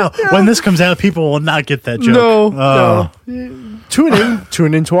 Wow. Yeah. When this comes out, people will not get that joke. No.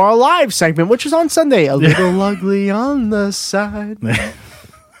 Tune into our live segment, which is on Sunday. A little ugly on the side.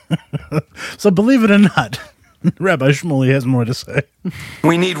 So believe it or not, Rabbi Shmuley has more to say.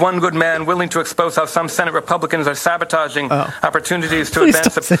 We need one good man willing to expose how some Senate Republicans are sabotaging opportunities to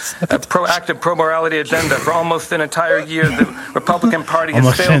advance a proactive pro-morality agenda. For almost an entire year, the Republican Party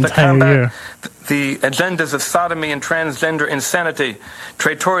has failed to combat the agendas of sodomy and transgender insanity,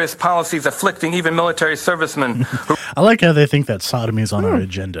 traitorous policies afflicting even military servicemen. I like how they think that sodomy is on our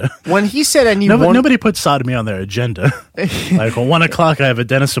agenda. When he said I need nobody puts sodomy on their agenda. Like, well, 1 o'clock I have a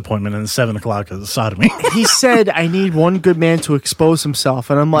dentist appointment and 7 o'clock is sodomy. He said I need one good man to expose himself.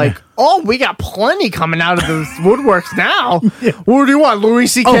 And I'm like, oh, we got plenty coming out of the woodworks now. Yeah. What do you want, Louis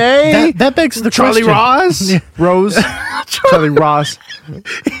C.K.? Oh, that begs the Charlie question. Ross? Yeah. Rose? Charlie Ross.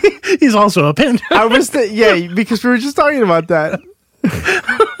 He's also a pin. I was because we were just talking about that.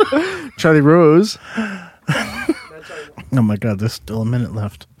 Charlie Rose. Oh my God, there's still a minute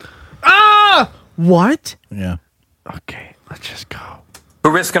left. Ah! What? Yeah. Okay, let's just go. Who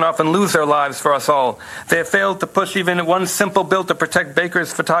risk and often lose their lives for us all. They have failed to push even one simple bill to protect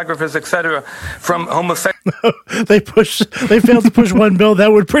bakers, photographers, etc. from homosexual. They failed to push one bill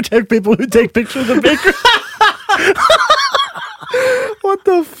that would protect people who take pictures of bakers. What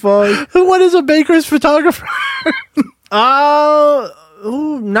the fuck? What is a baker's photographer?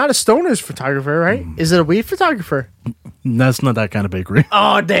 Not a stoner's photographer, right? Is it a weed photographer? That's not that kind of bakery.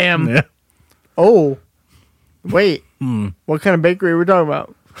 Oh, damn. Yeah. Oh. Wait. What kind of bakery are we talking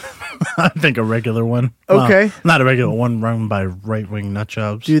about? I think a regular one. Okay. Well, not a regular one run by right-wing nut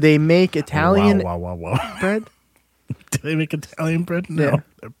jobs. Do they make Italian wow. bread? Do they make Italian bread? No.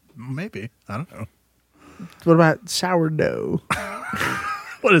 Yeah. Maybe. I don't know. What about sourdough?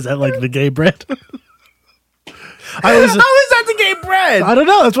 What is that, like the gay bread? How is that the gay bread? I don't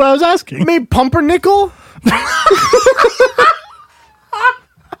know. That's what I was asking. You made pumpernickel?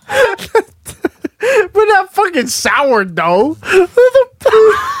 But not fucking sourdough.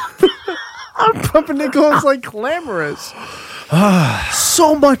 Pumpernickel is like glamorous.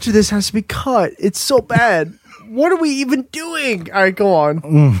 So much of this has to be cut. It's so bad. What are we even doing? All right, go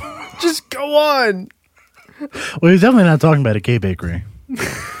on. Just go on. Well, he's definitely not talking about a gay bakery.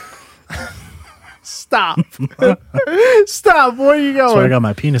 Stop. Stop. Where are you going? That's where I got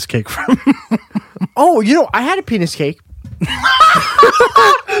my penis cake from. Oh, I had a penis cake.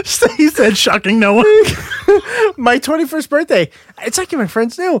 He said, shocking no one. My 21st birthday. It's like my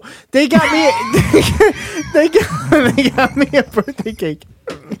friends knew. They got me. They got me a birthday cake.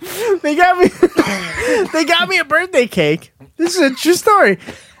 They got me a birthday cake. This is a true story.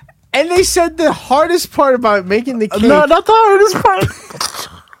 And they said the hardest part about making the cake. No, not the hardest part.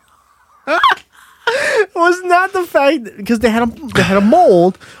 Was not the fact because they had a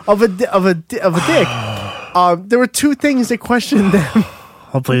mold of a dick. There were two things that questioned them.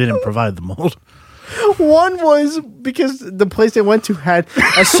 Hopefully, they didn't provide the mold. One was because the place they went to had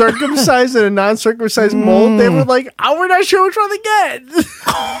a circumcised and a non-circumcised mold. They were like, "Oh, we're not sure which one to get."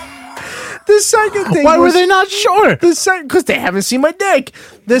 The second thing. Why were they not sure? Because they haven't seen my dick.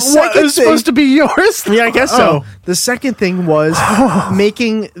 The second thing, supposed to be yours? Yeah, I guess so. The second thing was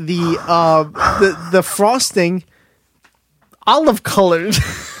making the frosting olive colored.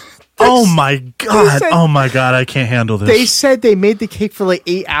 Oh my god! Oh my god! I can't handle this. They said they made the cake for like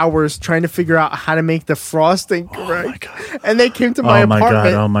 8 hours trying to figure out how to make the frosting correct. Oh my god! And they came to my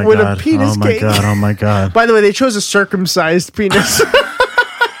apartment with a penis cake. Oh my god! By the way, they chose a circumcised penis.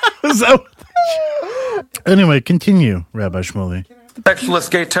 Anyway, continue, Rabbi Shmuley. Sexualist,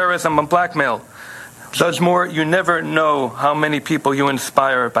 gay terrorism, and blackmail. Judge Moore, you never know how many people you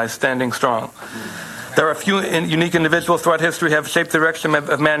inspire by standing strong. There are a few unique individuals throughout history who have shaped the direction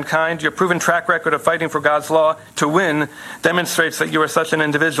of mankind. Your proven track record of fighting for God's law to win demonstrates that you are such an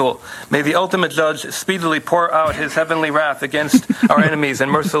individual. May the ultimate judge speedily pour out his heavenly wrath against our enemies and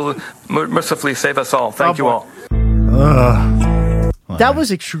mercifully save us all. Thank you all. That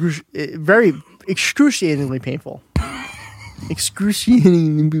was very excruciatingly painful.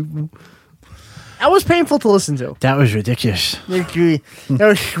 Excruciatingly painful. That was painful to listen to. That was ridiculous. That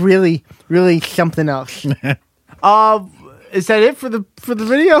was really, really something else. Is that it for the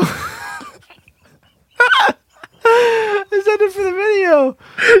video? Is that it for the video?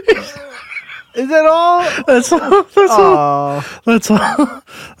 Is that all? That's all. That's all. That's all.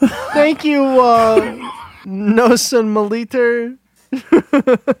 Thank you, Noson Meliter.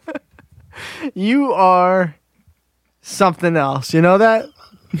 You are something else. You know that?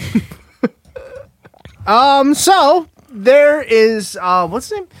 So there is what's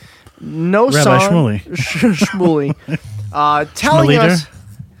his name? Rabbi Shmuley. Telling us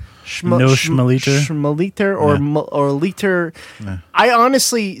Shmuliter or liter. Yeah. I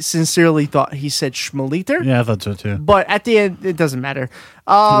honestly, sincerely thought he said Shmuliter. Yeah, I thought so too. But at the end, it doesn't matter.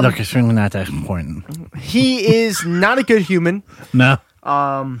 Look, it's really not that important. He is not a good human. No.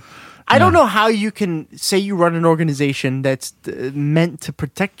 I don't know how you can say you run an organization that's meant to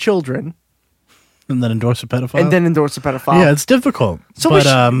protect children. And then endorse a pedophile. Yeah, it's difficult. So but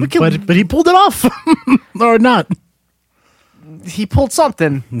he pulled it off. Or not. He pulled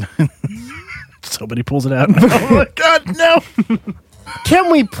something. Somebody pulls it out. Oh my god, no.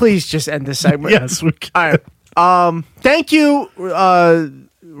 Can we please just end this segment? Yes, we can. All right. Thank you,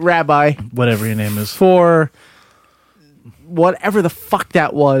 Rabbi. Whatever your name is. For whatever the fuck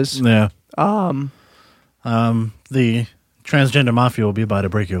that was. Yeah. The transgender mafia will be by to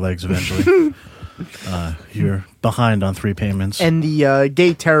break your legs eventually. You're behind on 3 payments. And the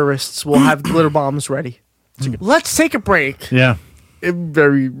gay terrorists will have glitter bombs ready. Let's take a break. Yeah.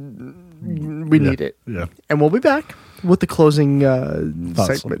 We need it. Yeah. And we'll be back with the closing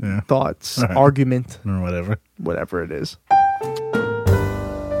segment. Thoughts, right. Argument. Or whatever. Whatever it is.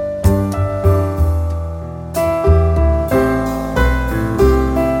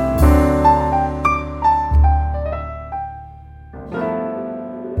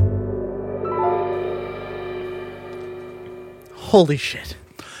 Holy shit.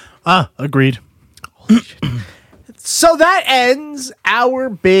 Agreed. Holy shit. So that ends our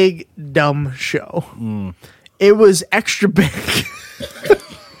big dumb show. It was extra big.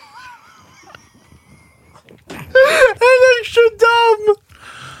 And extra dumb.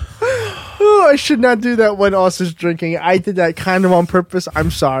 Oh, I should not do that when Austin's drinking. I did that kind of on purpose.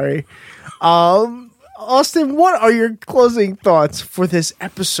 I'm sorry. Austin, what are your closing thoughts for this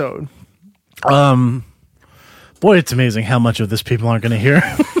episode? Boy, it's amazing how much of this people aren't going to hear.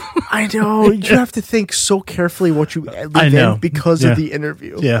 I know. You have to think so carefully what you leave in because of the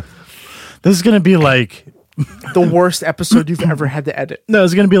interview. Yeah. This is going to be like the worst episode you've ever had to edit. No,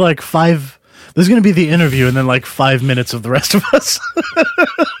 it's going to be like 5. There's going to be the interview and then like 5 minutes of the rest of us.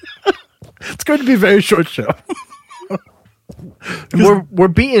 It's going to be a very short show. We're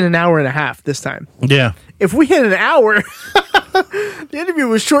beating an hour and a half this time. Yeah. If we hit an hour, the interview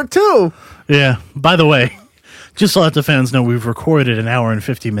was short too. Yeah. By the way, Just to let the fans know, we've recorded an hour and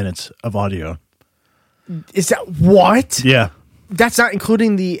 50 minutes of audio. Is that what? Yeah. That's not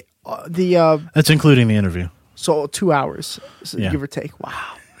including the That's including the interview. So 2 hours, give or take.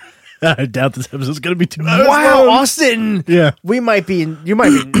 Wow. I doubt this episode's going to be 2 hours. Wow, Austin. Yeah. You might be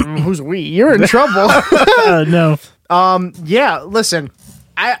who's we? You're in trouble. No. Yeah, listen.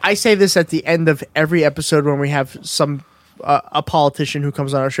 I say this at the end of every episode when we have some a politician who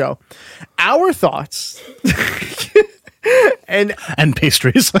comes on our show. Our thoughts and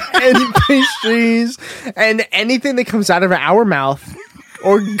pastries and pastries and anything that comes out of our mouth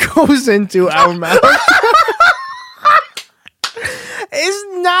or goes into our mouth is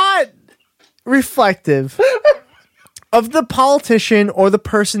not reflective of the politician or the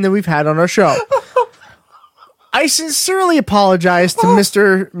person that we've had on our show. I sincerely apologize to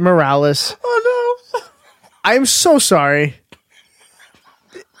Mr. Morales. Oh no. I'm so sorry.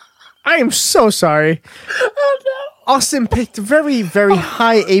 I am so sorry. Oh no. Austin picked very, very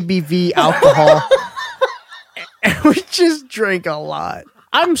high ABV alcohol. And we just drank a lot.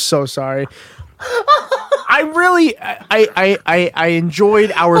 I'm so sorry. I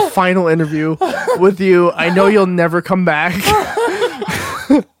enjoyed our final interview with you. I know you'll never come back.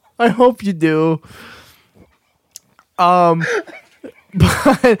 I hope you do. But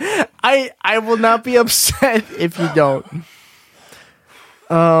I will not be upset if you don't.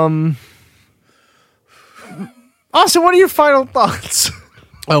 Austin, what are your final thoughts?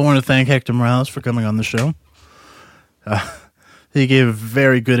 I want to thank Hector Morales for coming on the show. He gave a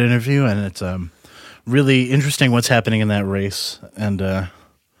very good interview, and it's really interesting what's happening in that race. And I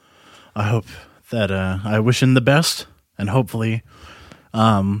hope that I wish him the best, and hopefully,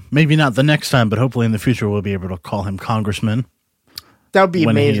 maybe not the next time, but hopefully in the future we'll be able to call him Congressman. That would be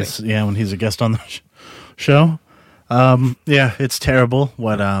amazing. When he's a guest on the show. Yeah, it's terrible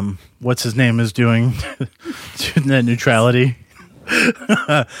what what's his name is doing to net neutrality.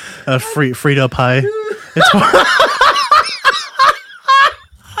 Frito pie.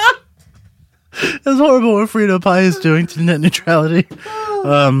 It's horrible what Frito Pie is doing to net neutrality.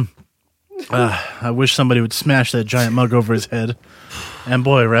 I wish somebody would smash that giant mug over his head. And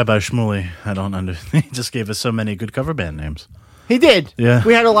boy, Rabbi Shmuley, he just gave us so many good cover band names. He did. Yeah.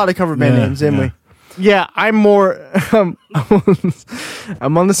 We had a lot of cover band names, didn't we? Yeah, I'm more... I'm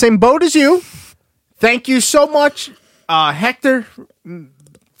on the same boat as you. Thank you so much, Hector,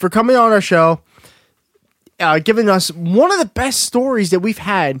 for coming on our show, giving us one of the best stories that we've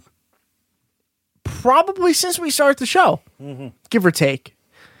had probably since we started the show, give or take.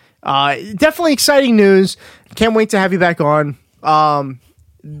 Definitely exciting news. Can't wait to have you back on.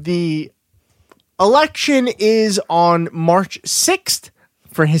 The election is on March 6th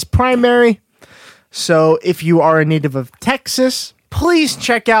for his primary. So if you are a native of Texas, please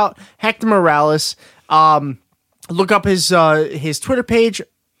check out Hector Morales. Look up his Twitter page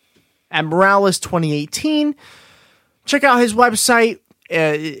at Morales 2018. Check out his website.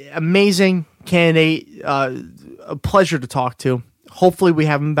 Amazing candidate. A pleasure to talk to. Hopefully we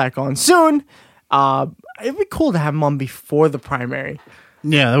have him back on soon. It'd be cool to have him on before the primary.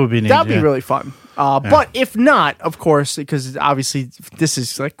 Yeah, that would be neat. That'd be really fun. But if not, of course, because obviously this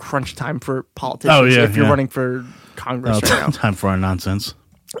is like crunch time for politicians. If you're running for Congress right now. Time for our nonsense.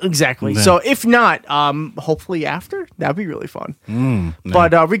 Exactly. Yeah. So if not, hopefully after, that'd be really fun. Yeah.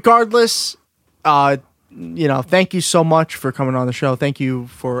 But regardless, thank you so much for coming on the show. Thank you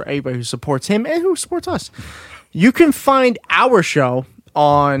for everybody who supports him and who supports us. You can find our show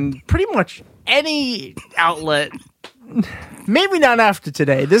on pretty much any outlet. Maybe not after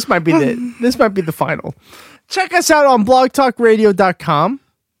today. This might be the final. Check us out on blogtalkradio.com.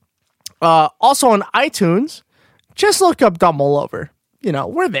 Also on iTunes. Just look up Dumb All Over.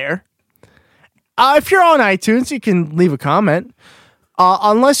 We're there. If you're on iTunes, you can leave a comment.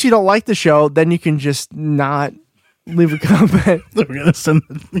 Unless you don't like the show, then you can just not leave a comment. We're gonna send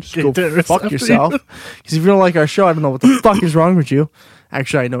go fuck yourself. Because if you don't like our show, I don't know what the fuck is wrong with you.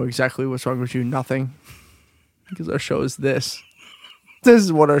 Actually, I know exactly what's wrong with you. Nothing. Because our show is this. This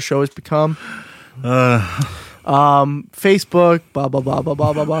is what our show has become. Facebook, blah, blah, blah, blah,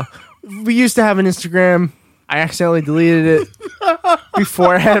 blah, blah, blah. We used to have an Instagram. I accidentally deleted it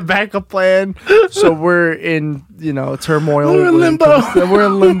before I had a backup plan. So we're in, turmoil. We're in limbo. We're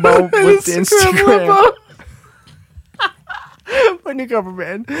in limbo with the Instagram. My new cover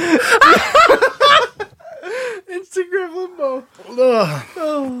band. Instagram limbo.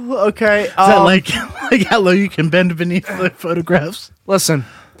 Oh, okay. Is that like how low you can bend beneath the photographs? Listen,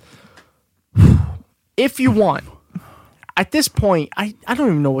 if you want, at this point, I don't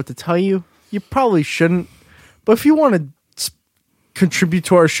even know what to tell you. You probably shouldn't. But if you want to contribute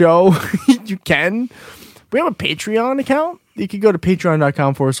to our show, you can. We have a Patreon account. You can go to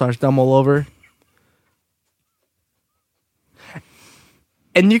patreon.com/dumballover.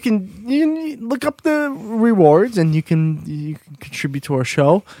 And you can look up the rewards, and you can contribute to our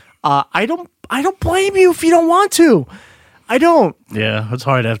show. I don't blame you if you don't want to. I don't. Yeah, it's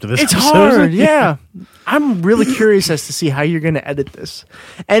hard after this. It's episode. hard. Yeah, I'm really curious as to see how you're going to edit this,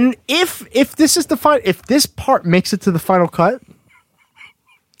 and if this is if this part makes it to the final cut.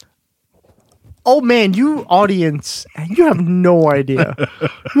 Oh man, you audience, you have no idea.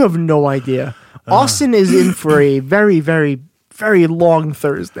 You have no idea. Austin is in for a very, very, very long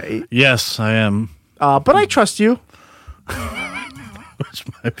Thursday. Yes, I am. But I trust you. Which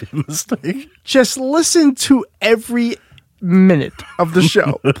might be a mistake. Just listen to every minute of the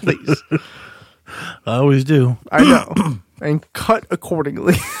show, please. I always do. I know. And cut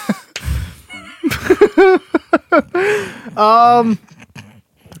accordingly.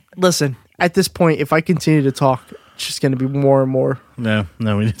 Listen, at this point, if I continue to talk, it's just going to be more and more. No,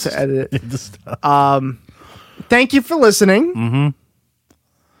 we need to edit it. Need to stop. Thank you for listening. Mm-hmm.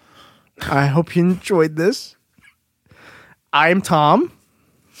 I hope you enjoyed this. I'm Tom.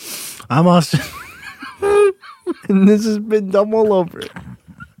 I'm Austin. And this has been Dumb All Over.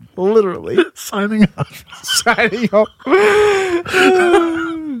 Literally. Signing off. Signing off.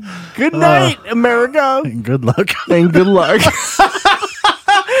 Good night, America. And good luck. And good luck.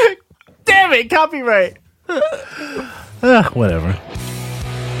 Damn it, copyright. Whatever.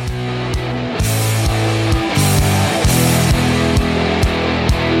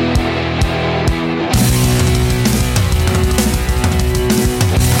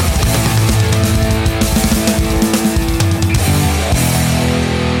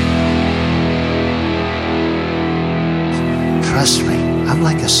 Trust me, I'm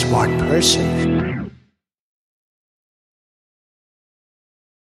like a smart person.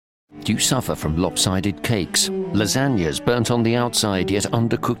 Do you suffer from lopsided cakes, lasagnas burnt on the outside yet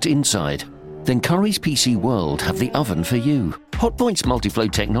undercooked inside? Then Curry's PC World have the oven for you. Hotpoint's multi-flow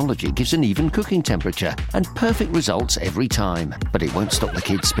technology gives an even cooking temperature and perfect results every time. But it won't stop the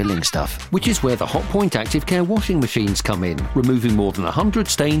kids spilling stuff, which is where the Hotpoint Active Care washing machines come in, removing more than 100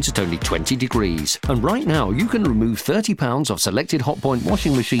 stains at only 20 degrees. And right now, you can remove £30 off selected Hotpoint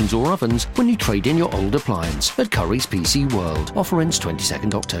washing machines or ovens when you trade in your old appliance at Curry's PC World. Offer ends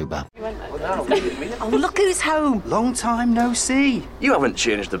 22nd October. Oh, look who's home. Long time no see. You haven't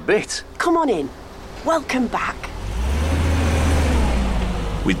changed a bit. Come on in. Welcome back.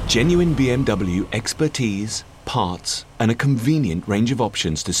 With genuine BMW expertise, parts, and a convenient range of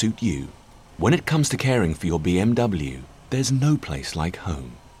options to suit you, when it comes to caring for your BMW, there's no place like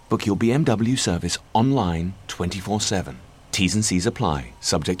home. Book your BMW service online 24/7. T's and C's apply,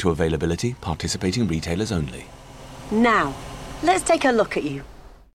 subject to availability, participating retailers only. Now, let's take a look at you.